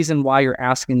a reason why you're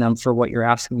asking them for what you're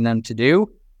asking them to do.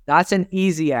 That's an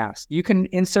easy ask. You can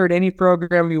insert any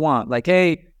program you want. Like,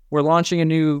 hey, we're launching a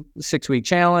new 6-week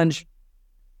challenge.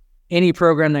 Any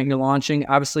program that you're launching,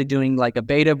 obviously doing like a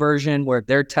beta version where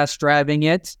they're test driving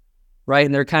it, right?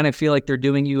 And they're kind of feel like they're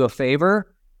doing you a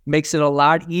favor, makes it a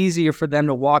lot easier for them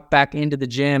to walk back into the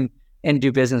gym and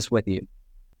do business with you.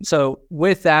 So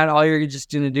with that, all you're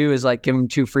just going to do is like give them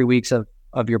 2 free weeks of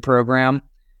your program.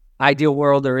 Ideal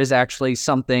world, there is actually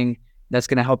something that's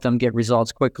going to help them get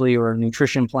results quickly, or a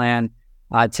nutrition plan.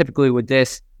 Typically with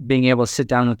this, being able to sit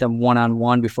down with them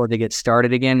one-on-one before they get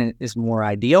started again is more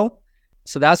ideal.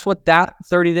 So that's what that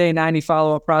 30-day 90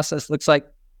 follow-up process looks like.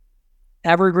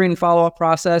 Evergreen follow-up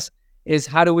process is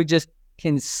how do we just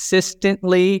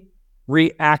consistently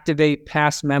reactivate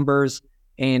past members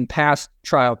and past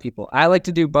trial people. I like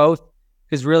to do both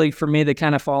because really for me, they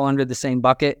kind of fall under the same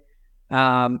bucket.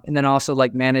 And then also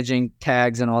like managing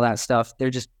tags and all that stuff.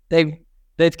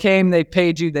 They've came, they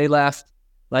paid you, they left.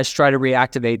 Let's try to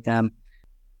reactivate them.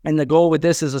 And the goal with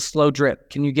this is a slow drip.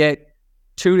 Can you get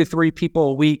 2 to 3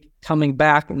 people a week coming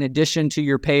back in addition to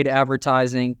your paid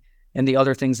advertising and the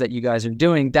other things that you guys are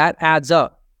doing? That adds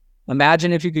up.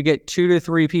 Imagine if you could get 2 to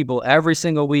 3 people every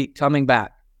single week coming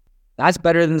back. That's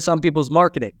better than some people's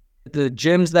marketing. The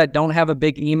gyms that don't have a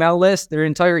big email list, their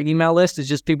entire email list is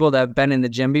just people that have been in the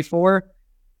gym before,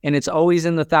 and it's always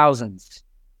in the thousands.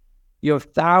 You have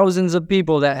thousands of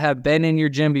people that have been in your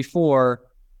gym before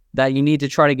that you need to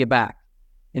try to get back.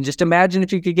 And just imagine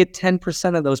if you could get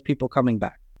 10% of those people coming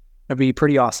back. That'd be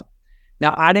pretty awesome.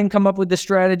 Now, I didn't come up with this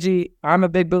strategy. I'm a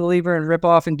big believer in rip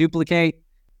off and duplicate.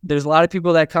 There's a lot of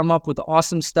people that come up with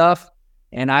awesome stuff,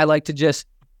 and I like to just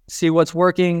see what's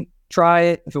working, try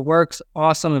it. If it works,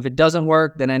 awesome. If it doesn't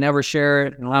work, then I never share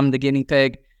it, and I'm the guinea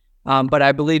pig. But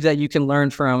I believe that you can learn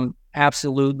from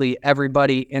absolutely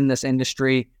everybody in this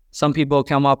industry. Some people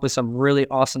come up with some really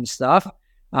awesome stuff.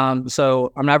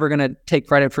 So I'm never going to take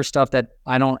credit for stuff that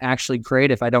I don't actually create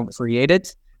if I don't create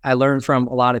it. I learn from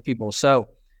a lot of people. So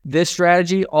this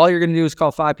strategy, all you're going to do is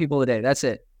call 5 people a day. That's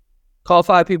it. Call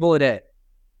 5 people a day.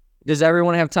 Does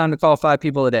everyone have time to call 5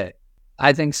 people a day?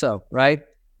 I think so, right?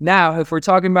 Now, if we're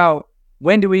talking about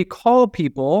when do we call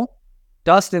people,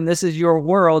 Dustin, this is your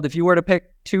world. If you were to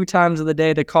pick 2 times of the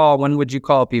day to call, when would you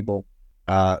call people?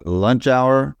 Lunch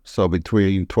hour, so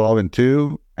between 12 and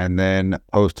 2, and then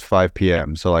post 5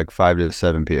 p.m., so like 5 to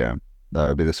 7 p.m. That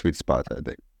would be the sweet spot, I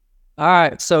think. All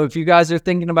right, so if you guys are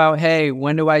thinking about, hey,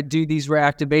 when do I do these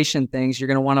reactivation things, you're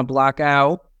going to want to block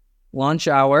out lunch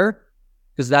hour,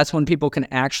 because that's when people can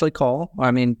actually call,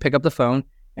 pick up the phone,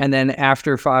 and then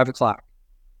after 5 o'clock,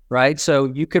 right?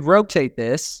 So you could rotate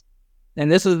this,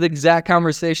 and this was the exact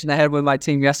conversation I had with my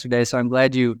team yesterday, so I'm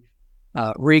glad you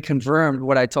reconfirmed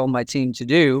what I told my team to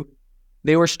do.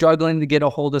 They were struggling to get a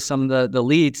hold of some of the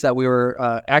leads that we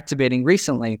were activating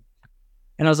recently.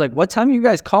 And I was like, what time are you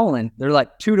guys calling? They're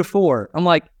like 2 to 4. I'm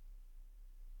like,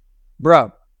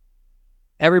 bro,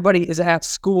 everybody is at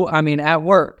school, at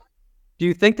work. Do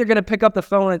you think they're going to pick up the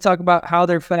phone and talk about how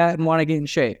they're fat and want to get in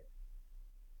shape?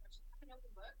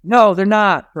 No, they're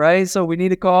not, right? So we need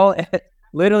to call,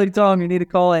 literally tell them you need to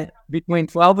call it between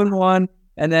 12 and 1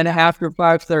 and then after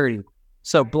 5:30.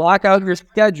 So block out your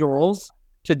schedules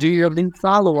to do your lead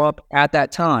follow-up at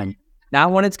that time.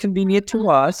 Not when it's convenient to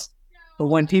us, but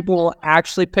when people will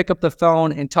actually pick up the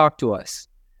phone and talk to us,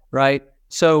 right?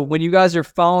 So when you guys are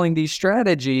following these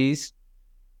strategies,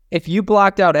 if you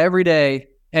blocked out every day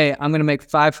hey, I'm going to make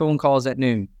 5 phone calls at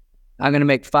noon. I'm going to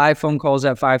make 5 phone calls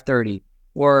at 5:30.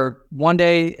 Or one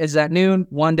day is at noon,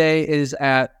 one day is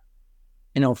at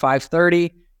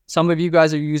 5:30. Some of you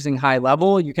guys are using high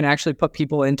level. You can actually put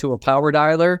people into a power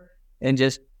dialer and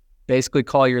just basically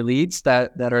call your leads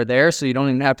that are there, so you don't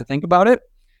even have to think about it.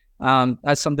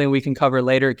 That's something we can cover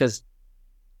later, because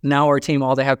now our team,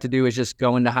 all they have to do is just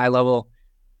go into high level,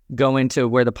 go into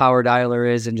where the power dialer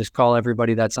is, and just call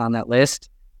everybody that's on that list.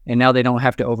 And now they don't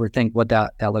have to overthink what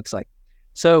that looks like.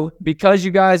 So because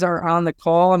you guys are on the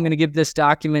call, I'm going to give this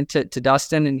document to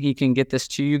Dustin, and he can get this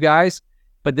to you guys.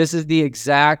 But this is the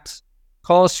exact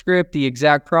call script, the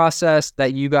exact process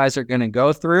that you guys are going to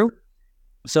go through.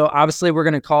 So obviously we're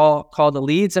going to call the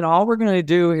leads, and all we're going to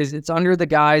do is, it's under the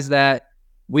guise that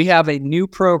we have a new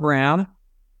program.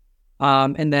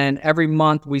 And then every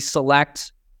month we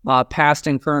select past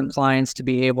and current clients to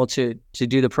be able to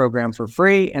do the program for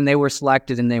free, and they were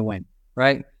selected and they win,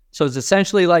 right? So it's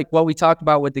essentially like what we talked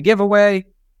about with the giveaway,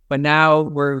 but now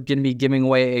we're going to be giving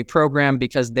away a program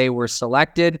because they were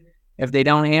selected. If they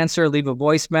don't answer, leave a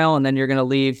voicemail, and then you're going to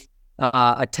leave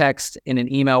a text and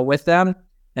an email with them.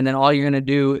 And then all you're going to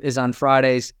do is on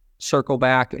Fridays, circle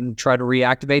back and try to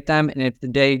reactivate them. And if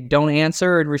they don't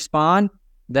answer and respond,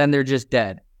 then they're just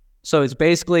dead. So it's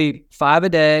basically 5 a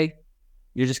day.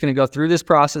 You're just going to go through this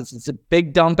process. It's a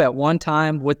big dump at one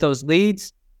time with those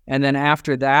leads. And then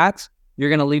after that, you're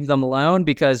going to leave them alone,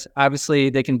 because obviously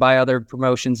they can buy other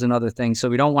promotions and other things. So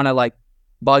we don't want to like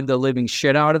bug the living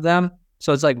shit out of them.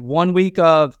 So it's like 1 week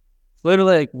of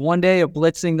literally like one day of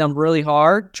blitzing them really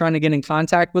hard, trying to get in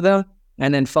contact with them,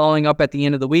 and then following up at the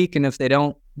end of the week. And if they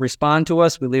don't respond to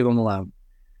us, we leave them alone.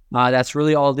 That's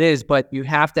really all it is. But you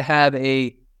have to have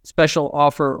a special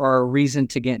offer or a reason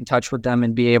to get in touch with them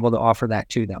and be able to offer that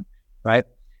to them, right?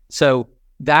 So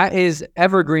that is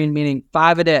evergreen, meaning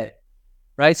 5 a day,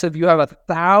 right? So if you have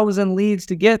 1,000 leads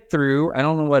to get through, I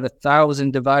don't know what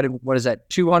 1,000 divided, what is that?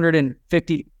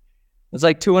 250. It's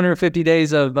like 250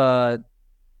 days of,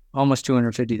 almost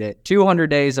 250 days, 200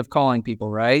 days of calling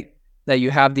people, right? That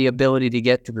you have the ability to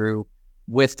get through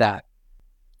with that.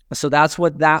 So that's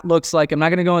what that looks like. I'm not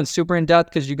going to go in super in depth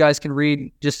because you guys can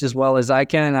read just as well as I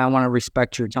can, and I want to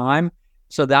respect your time.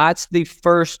 So that's the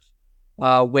first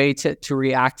way to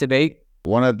reactivate.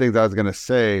 One of the things I was going to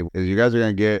say is you guys are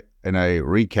going to get in a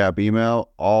recap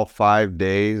email all 5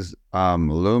 days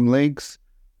Loom links,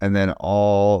 and then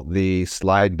all the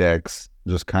slide decks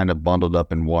just kind of bundled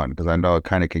up in one, because I know it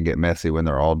kind of can get messy when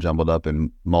they're all jumbled up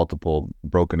in multiple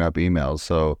broken up emails.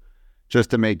 So just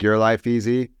to make your life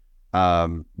easy,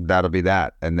 that'll be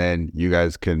that. And then you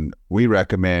guys we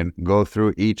recommend go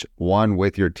through each one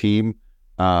with your team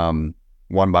one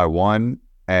by one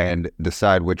and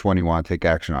decide which one you want to take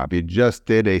action on. If you just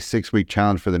did a 6-week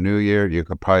challenge for the new year, you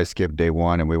could probably skip day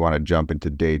 1 and we want to jump into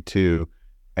day 2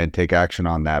 and take action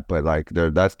on that. But like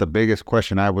that's the biggest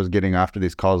question I was getting after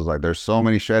these calls, is like, there's so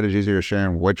many strategies you're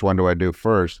sharing, which one do I do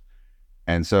first?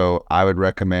 And so I would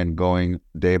recommend going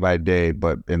day by day,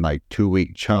 but in like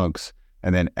 2-week chunks,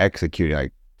 and then executing,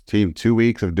 like, team 2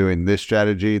 weeks of doing this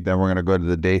strategy, then we're going to go to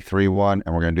the day 3 one,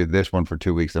 and we're going to do this one for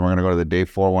 2 weeks, then we're going to go to the day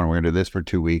 4 one, and we're going to do this for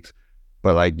 2 weeks.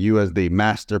 But like, you as the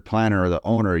master planner or the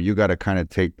owner, you got to kind of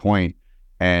take point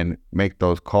and make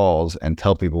those calls and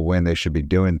tell people when they should be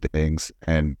doing things,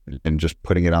 and just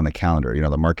putting it on the calendar,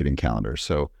 the marketing calendar.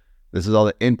 So this is all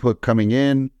the input coming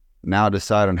in. Now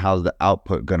decide on how's the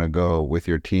output going to go with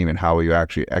your team, and how will you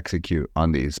actually execute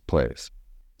on these plays.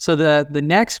 So the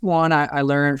next one I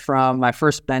learned from my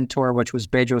first mentor, which was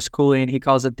Bedros Keuilian. He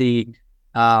calls it the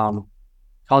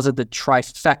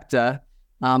trifecta.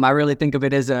 I really think of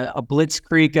it as a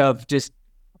blitzkrieg of just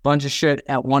a bunch of shit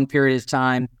at one period of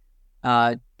time,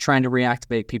 trying to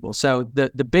reactivate people. So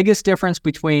the biggest difference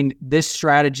between this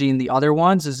strategy and the other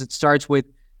ones is it starts with,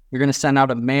 you're going to send out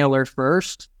a mailer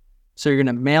first. So you're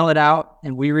going to mail it out.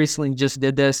 And we recently just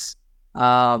did this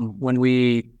when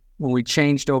we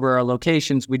changed over our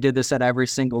locations. We did this at every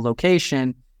single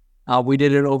location. We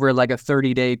did it over like a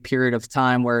 30-day period of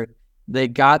time where they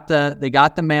got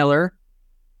the mailer.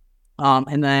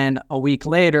 And then a week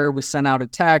later, we sent out a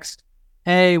text.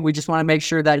 Hey, we just want to make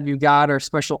sure that you got our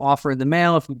special offer in the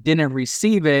mail. If you didn't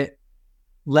receive it,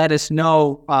 let us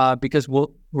know, because we're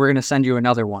going to send you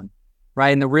another one, right?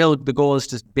 And the goal is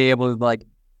to be able to like,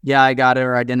 yeah, I got it,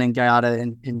 or I didn't get it,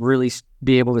 and really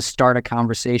be able to start a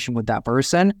conversation with that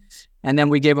person. And then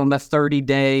we gave them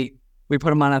we put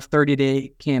them on a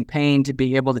 30-day campaign to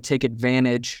be able to take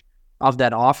advantage of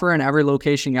that offer. And every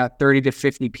location got 30 to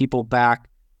 50 people back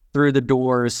through the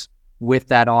doors with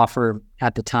that offer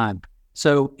at the time.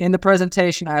 So in the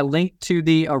presentation, I linked to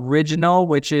the original,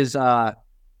 which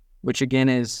again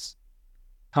is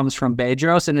comes from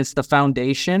Bedros, and it's the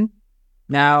foundation.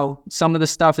 Now, some of the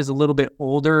stuff is a little bit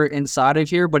older inside of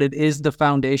here, but it is the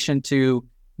foundation to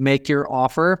make your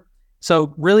offer.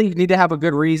 So really, you need to have a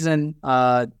good reason.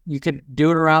 You could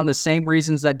do it around the same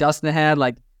reasons that Dustin had,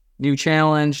 like new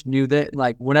challenge, new that,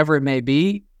 like whatever it may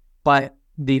be. But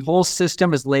the whole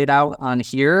system is laid out on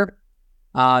here.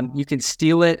 You can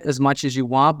steal it as much as you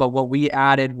want, but what we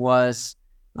added was,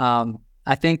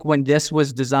 I think when this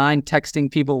was designed,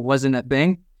 texting people wasn't a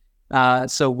thing.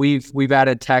 So we've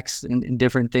added text and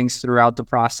different things throughout the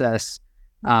process.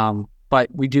 But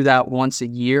we do that once a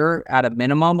year at a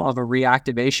minimum of a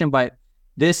reactivation. But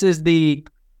this is the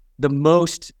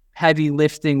most heavy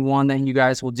lifting one that you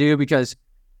guys will do, because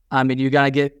you got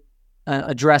to get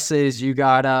addresses, you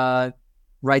got to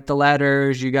write the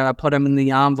letters, you got to put them in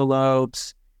the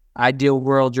envelopes. Ideal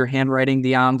world, you're handwriting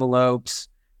the envelopes,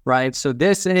 right? So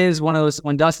this is one of those,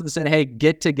 when Dustin said, hey,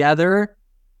 get together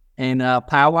and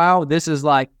powwow, this is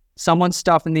like someone's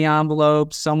stuffing the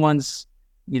envelopes, someone's,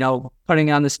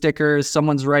 putting on the stickers,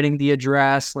 someone's writing the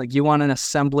address. Like, you want an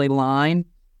assembly line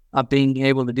of being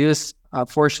able to do this.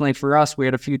 Fortunately for us, we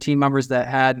had a few team members that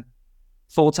had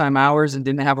full-time hours and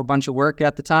didn't have a bunch of work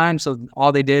at the time. So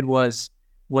all they did was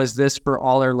this for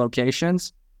all their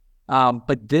locations.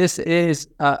 But this is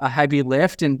a heavy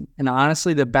lift. And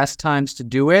honestly, the best times to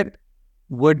do it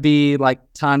would be like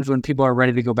times when people are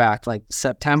ready to go back. Like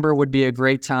September would be a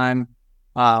great time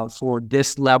for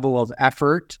this level of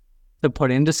effort to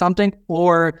put into something.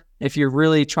 Or if you're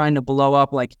really trying to blow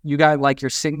up, like you got like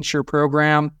your signature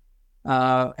program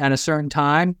at a certain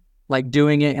time, like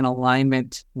doing it in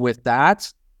alignment with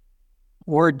that,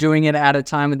 or doing it at a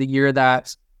time of the year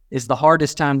that is the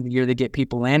hardest time of the year to get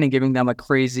people in, and giving them a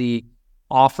crazy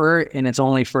offer, and it's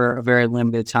only for a very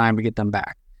limited time to get them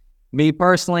back. Me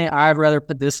personally, I'd rather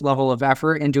put this level of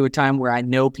effort into a time where I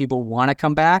know people want to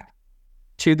come back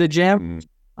to the gym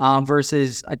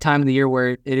versus a time of the year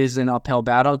where it is an uphill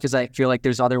battle, because I feel like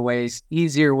there's other ways,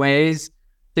 easier ways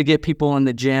to get people in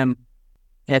the gym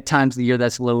at times of the year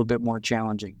that's a little bit more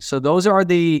challenging. So those are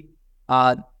the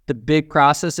big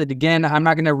process. And again, I'm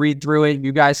not going to read through it.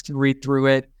 You guys can read through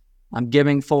it. I'm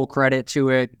giving full credit to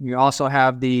it. You also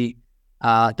have the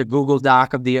Google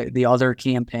Doc of the other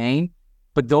campaign.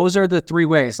 But those are the three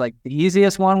ways. Like the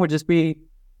easiest one would just be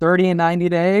 30 and 90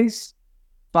 days,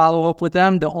 follow up with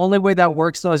them. The only way that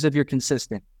works though is if you're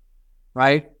consistent,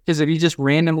 right? Because if you just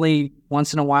randomly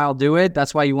once in a while do it,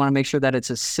 that's why you want to make sure that it's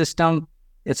a system,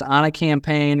 it's on a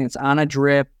campaign, it's on a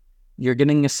drip, you're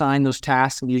getting assigned those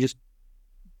tasks and you just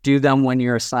do them when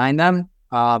you're assigned them,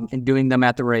 and doing them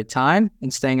at the right time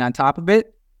and staying on top of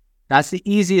it. That's the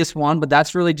easiest one, but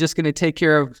that's really just going to take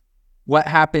care of what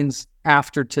happens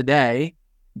after today.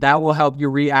 That will help you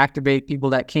reactivate people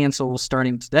that cancel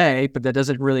starting today, but that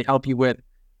doesn't really help you with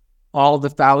all the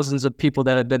thousands of people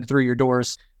that have been through your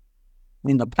doors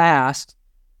in the past.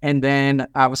 And then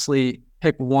obviously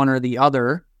pick one or the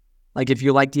other. Like if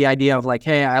you like the idea of like,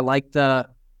 hey, I like the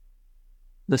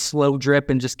slow drip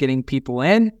and just getting people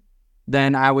in,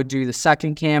 then I would do the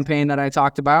second campaign that I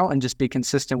talked about and just be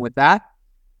consistent with that.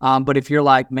 But if you're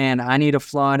like, man, I need a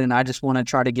flood and I just want to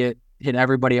try to hit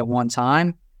everybody at one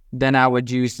time, then I would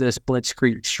use this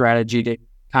blitzkrieg strategy to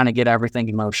kind of get everything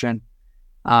in motion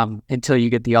until you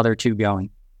get the other two going.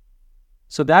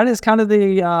 So that is kind of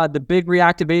the big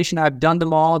reactivation. I've done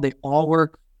them all. They all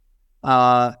work.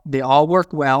 They all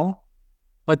work well,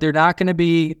 but they're not going to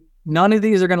be. None of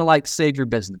these are going to like save your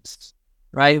business,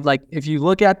 right? Like if you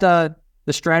look at the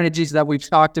strategies that we've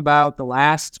talked about the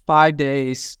last 5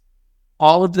 days,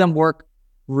 all of them work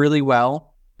really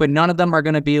well, but none of them are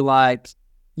going to be like,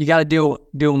 you got to do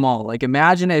them all. Like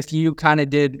imagine if you kind of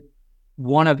did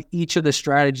one of each of the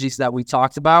strategies that we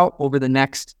talked about over the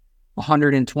next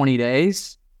 120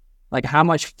 days, like how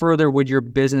much further would your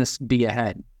business be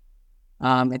ahead?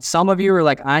 And some of you are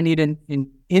like, I need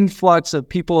an influx of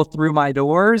people through my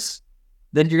doors.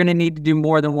 Then you're going to need to do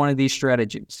more than one of these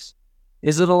strategies.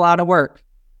 Is it a lot of work?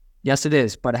 Yes, it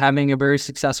is. But having a very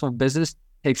successful business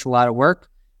takes a lot of work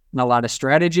and a lot of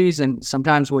strategies. And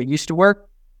sometimes what used to work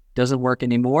doesn't work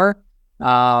anymore.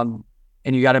 And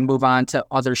you got to move on to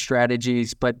other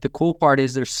strategies. But the cool part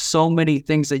is there's so many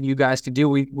things that you guys can do.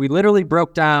 We literally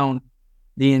broke down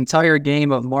the entire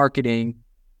game of marketing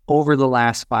over the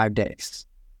last 5 days.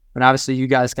 But obviously you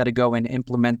guys got to go and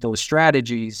implement those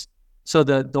strategies. So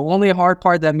the only hard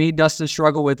part that me and Dustin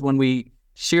struggle with when we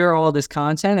share all this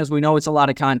content is we know it's a lot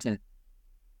of content.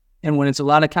 And when it's a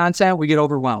lot of content, we get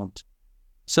overwhelmed.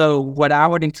 So what I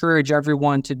would encourage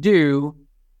everyone to do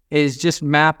is just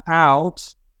map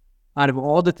out of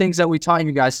all the things that we taught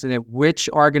you guys today, which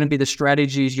are going to be the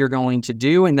strategies you're going to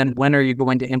do, and then when are you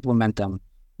going to implement them?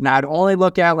 And I'd only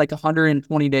look at like a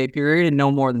 120-day period and no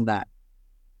more than that.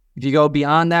 If you go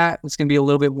beyond that, it's going to be a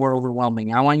little bit more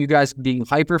overwhelming. I want you guys being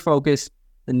hyper-focused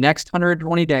the next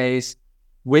 120 days.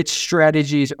 Which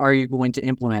strategies are you going to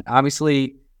implement? Obviously,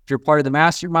 if you're part of the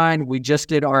mastermind, we just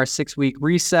did our 6-week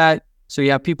reset. So you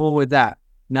have people with that.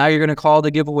 Now you're going to call the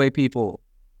giveaway people.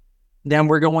 Then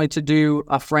we're going to do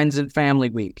a friends and family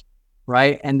week,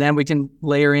 right? And then we can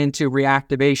layer into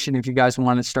reactivation if you guys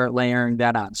want to start layering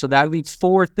that on. So that leaves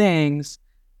 4 things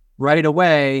right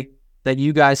away that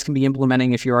you guys can be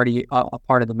implementing if you're already a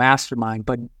part of the mastermind.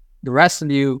 But the rest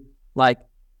of you, like,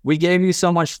 we gave you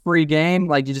so much free game,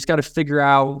 like you just got to figure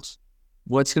out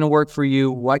what's going to work for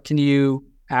you, what can you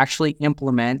actually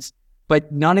implement.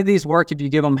 But none of these work if you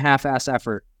give them half-ass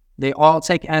effort. They all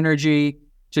take energy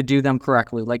to do them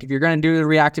correctly. Like if you're going to do the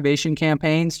reactivation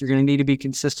campaigns, you're going to need to be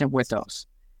consistent with those.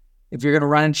 If you're going to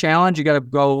run a challenge, you got to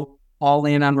go all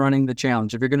in on running the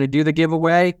challenge. If you're going to do the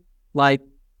giveaway, like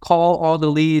call all the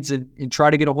leads and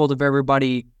try to get a hold of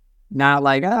everybody, not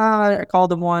like, I called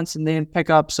them once and they didn't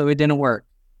pick up, so it didn't work.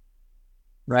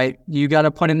 Right? You got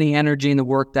to put in the energy and the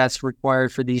work that's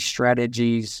required for these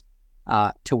strategies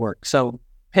to work. So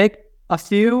pick a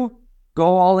few,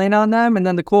 go all in on them. And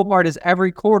then the cool part is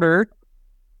every quarter,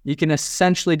 you can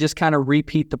essentially just kind of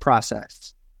repeat the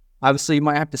process. Obviously, you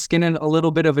might have to skin it a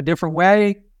little bit of a different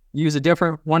way, use a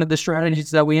different one of the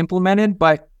strategies that we implemented.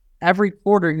 But every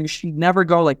quarter, you should never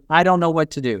go like, I don't know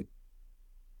what to do.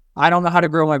 I don't know how to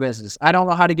grow my business. I don't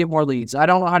know how to get more leads. I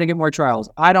don't know how to get more trials.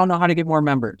 I don't know how to get more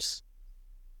members.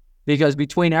 Because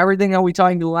between everything that we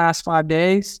taught you the last 5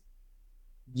 days,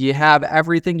 you have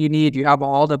everything you need. You have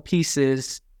all the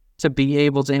pieces to be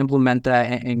able to implement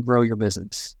that and grow your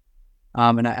business.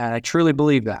 And I truly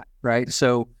believe that, right?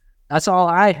 So that's all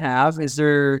I have. Is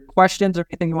there questions or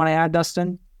anything you want to add,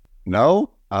 Dustin?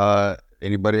 No.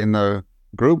 Anybody in the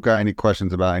group got any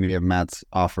questions about any of Matt's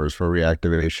offers for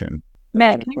reactivation?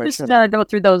 Matt, can you just go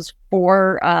through those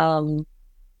 4...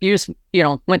 You just,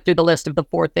 went through the list of the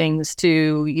 4 things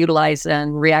to utilize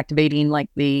and reactivating like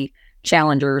the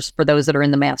challengers for those that are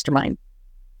in the mastermind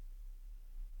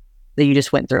that you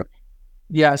just went through.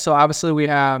 Yeah. So obviously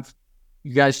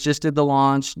you guys just did the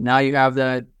launch. Now you have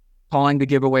the calling the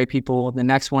giveaway people. The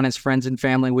next one is friends and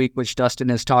family week, which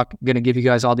Dustin is going to give you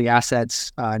guys all the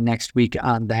assets next week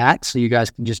on that. So you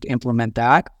guys can just implement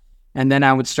that. And then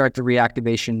I would start the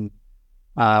reactivation,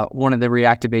 one of the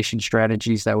reactivation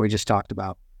strategies that we just talked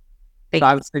about. So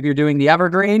obviously, if you're doing the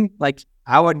evergreen, like if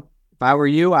I were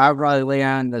you, I would probably lay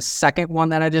on the second one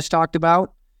that I just talked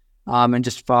about, and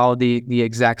just follow the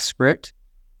exact script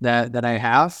that I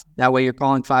have. That way you're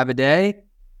calling 5 a day,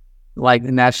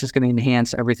 and that's just going to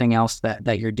enhance everything else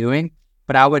that you're doing.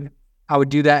 But I would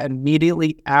do that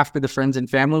immediately after the friends and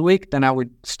family week. Then I would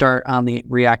start on the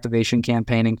reactivation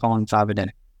campaign and calling 5 a day.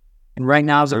 And right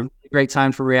now is a great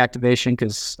time for reactivation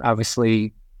because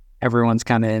obviously everyone's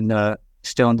kind of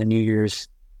still in the New Year's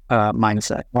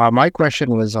mindset. My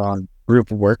question was on group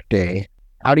workday.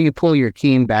 How do you pull your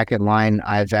team back in line?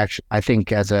 I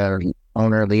think as a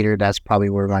owner leader, that's probably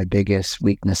where my biggest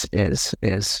weakness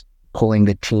is pulling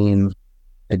the team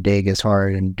to dig as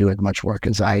hard and do as much work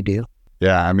as I do.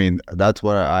 Yeah, I mean, that's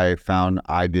what I found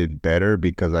I did better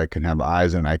because I can have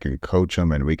eyes and I can coach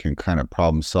them and we can kind of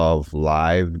problem solve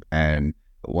live. And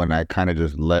when I kind of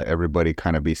just let everybody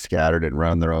kind of be scattered and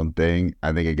run their own thing,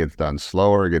 I think it gets done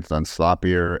slower, it gets done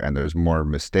sloppier, and there's more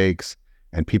mistakes.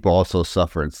 And people also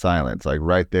suffer in silence. Like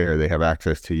right there, they have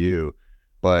access to you.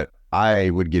 But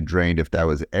I would get drained if that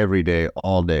was every day,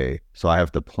 all day. So I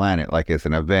have to plan it like it's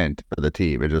an event for the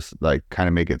team. It just like kind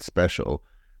of make it special.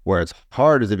 Where it's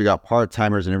hard is if you got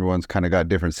part-timers and everyone's kind of got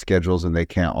different schedules and they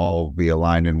can't all be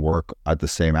aligned and work at the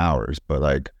same hours. But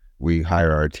like we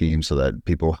hire our team so that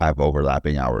people have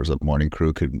overlapping hours. The morning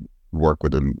crew could work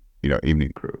with the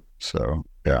evening crew. So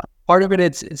yeah. Part of it,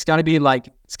 it's got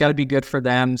to be good for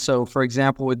them. So for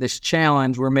example, with this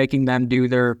challenge, we're making them do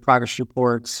their progress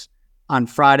reports on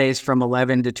Fridays from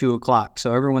 11 to 2 o'clock.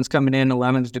 So everyone's coming in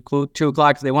 11 to 2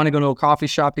 o'clock. If they want to go to a coffee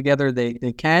shop together, they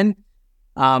can.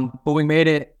 But we made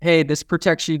it, hey, this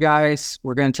protects you guys.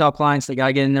 We're going to tell clients they got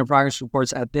to get in their progress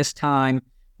reports at this time.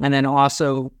 And then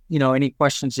also, any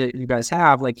questions that you guys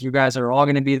have, like you guys are all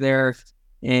going to be there.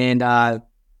 And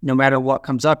no matter what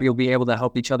comes up, you'll be able to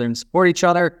help each other and support each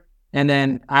other. And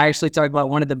then I actually talked about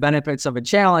one of the benefits of a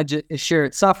challenge is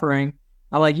shared suffering.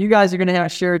 I'm like, you guys are going to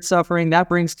have shared suffering. That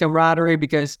brings camaraderie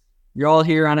because you're all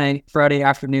here on a Friday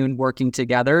afternoon working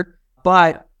together.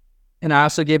 And I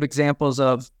also gave examples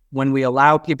of when we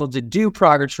allow people to do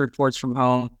progress reports from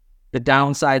home, the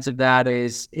downsides of that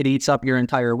is it eats up your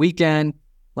entire weekend.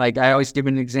 Like I always give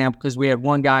an example because we had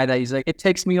one guy that he's like, it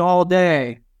takes me all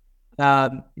day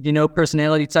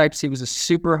Personality types. He was a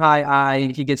super high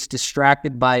I. He gets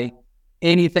distracted by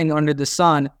anything under the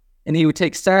sun. And he would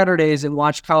take Saturdays and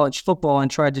watch college football and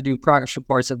try to do progress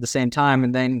reports at the same time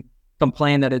and then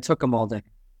complain that it took him all day.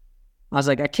 I was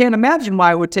like, I can't imagine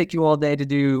why it would take you all day to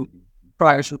do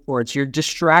progress reports. You're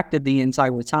distracted the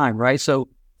entire time, right? So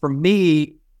for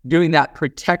me, doing that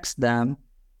protects them,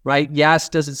 right? Yes,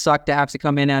 does it suck to have to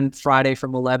come in on Friday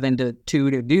from 11 to 2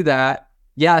 to do that?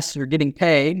 Yes, you're getting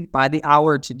paid by the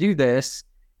hour to do this,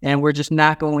 and we're just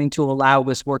not going to allow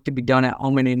this work to be done at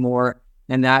home anymore.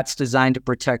 And that's designed to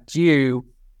protect you,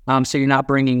 so you're not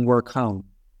bringing work home,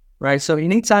 right? So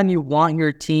anytime you want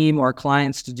your team or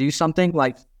clients to do something,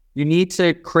 like you need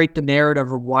to create the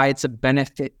narrative of why it's a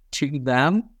benefit to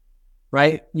them,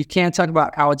 right? You can't talk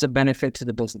about how it's a benefit to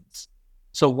the business.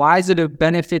 So why is it a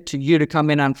benefit to you to come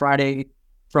in on Friday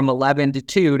from 11 to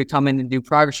 2 to come in and do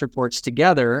progress reports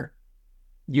together?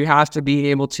 You have to be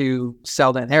able to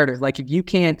sell that narrative. Like if you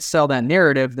can't sell that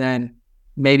narrative, then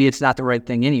maybe it's not the right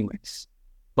thing anyways.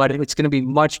 But it's going to be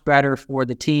much better for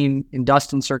the team in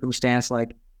Dustin's circumstance,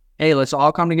 like, hey, let's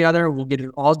all come together. We'll get it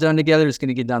all done together. It's going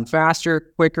to get done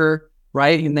faster, quicker,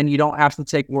 right? And then you don't have to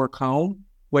take work home,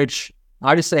 which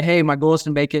I just say, hey, my goal is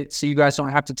to make it so you guys don't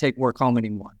have to take work home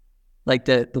anymore. Like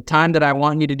the time that I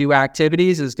want you to do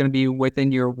activities is going to be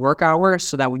within your work hours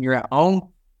so that when you're at home,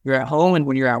 you're at home. And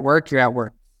when you're at work, you're at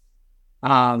work.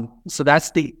 So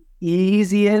that's the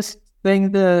easiest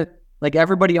thing like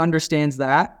everybody understands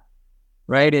that.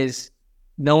 Right, is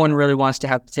no one really wants to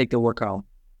have to take their work home.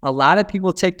 A lot of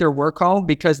people take their work home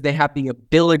because they have the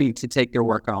ability to take their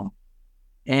work home.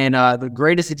 And the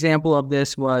greatest example of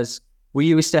this was we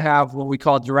used to have what we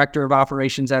call director of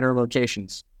operations at our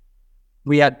locations.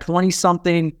 We had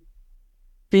 20-something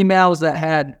females that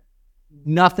had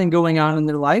nothing going on in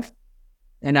their life.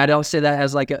 And I don't say that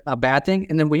as like a bad thing.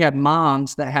 And then we had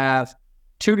moms that have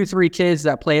 2 to 3 kids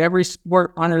that play every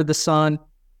sport under the sun.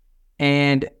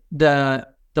 And the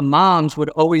moms would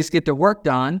always get their work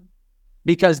done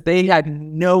because they had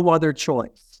no other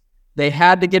choice. They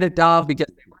had to get it done because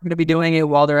they were going to be doing it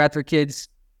while they're at their kids'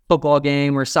 football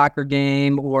game or soccer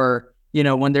game or,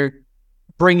 when they're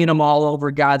bringing them all over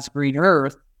God's green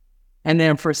earth. And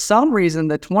then for some reason,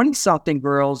 the 20-something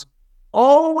girls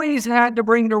always had to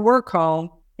bring their work home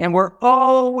and were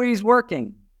always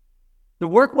working. The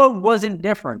workload wasn't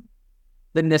different.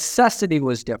 The necessity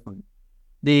was different.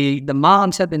 The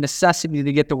moms had the necessity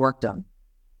to get the work done,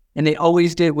 and they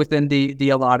always did within the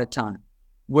allotted time.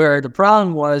 Where the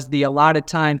problem was the allotted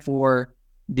time for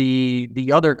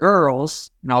the other girls,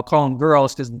 and I'll call them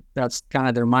girls because that's kind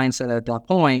of their mindset at that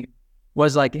point,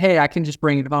 was like, hey, I can just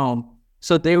bring it home.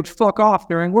 So they would fuck off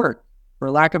during work, for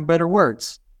lack of better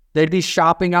words. They'd be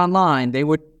shopping online. They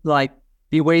would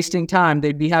be wasting time.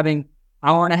 They'd be having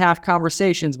 1.5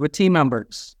 conversations with team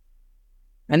members.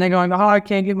 And then going, oh, I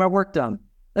can't get my work done.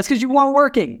 That's because you weren't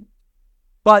working.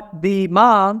 But the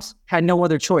moms had no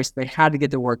other choice. They had to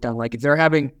get their work done. Like if they're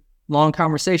having long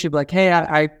conversation, like, hey,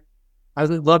 I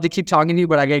would love to keep talking to you,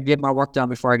 but I got to get my work done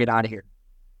before I get out of here.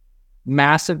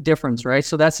 Massive difference, right?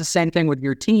 So that's the same thing with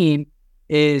your team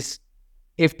is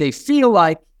if they feel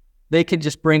like they can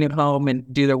just bring it home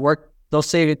and do their work, they'll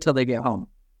save it till they get home.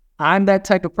 I'm that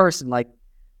type of person. Like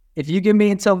if you give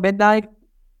me until midnight,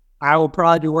 I will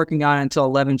probably be working on it until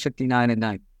 11:59 at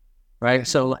night. Right.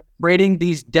 So creating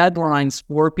these deadlines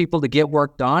for people to get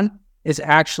work done is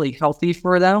actually healthy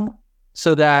for them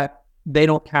so that they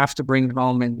don't have to bring it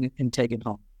home and take it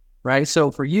home. Right.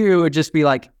 So for you, it'd just be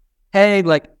like, hey,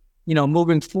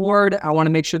 moving forward, I want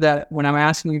to make sure that when I'm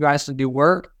asking you guys to do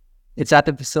work, it's at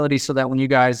the facility so that when you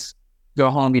guys go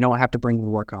home, you don't have to bring the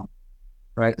work home.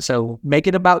 Right. So make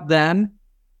it about them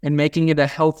and making it a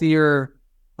healthier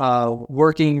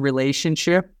working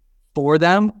relationship for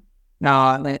them.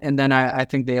 And then I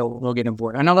think they'll get on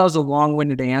board. I know that was a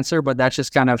long-winded answer, but that's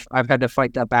just kind of, I've had to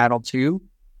fight that battle too.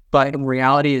 But in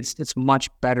reality, it's much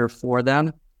better for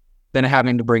them than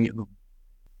having to bring it home.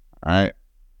 All right.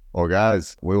 Well,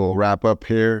 guys, we will wrap up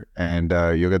here, and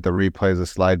you'll get the replays of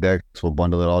slide decks. We'll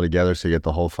bundle it all together so you get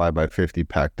the whole 5x50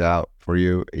 packed out for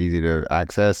you, easy to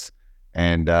access.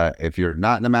 And if you're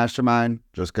not in the mastermind,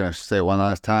 just going to say it one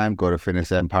last time, go to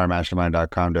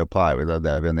fitnessempowermastermind.com to apply. We'd love to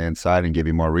have you on the inside and give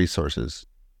you more resources.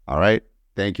 All right.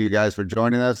 Thank you guys for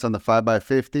joining us on the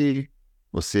 5x50.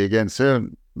 We'll see you again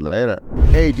soon. Later.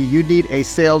 Hey, do you need a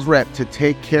sales rep to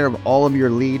take care of all of your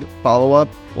lead follow-up?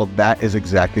 Well, that is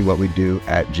exactly what we do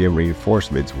at Gym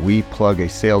Reinforcements. We plug a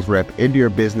sales rep into your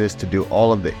business to do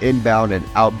all of the inbound and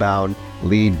outbound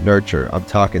lead nurture. I'm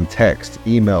talking text,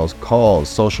 emails, calls,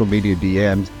 social media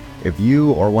DMs. If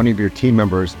you or one of your team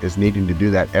members is needing to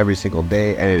do that every single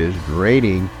day and it is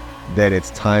draining, then it's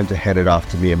time to hand it off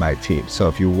to me and my team. So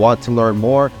if you want to learn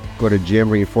more, go to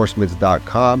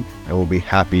gymreinforcements.com and we'll be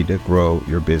happy to grow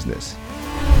your business.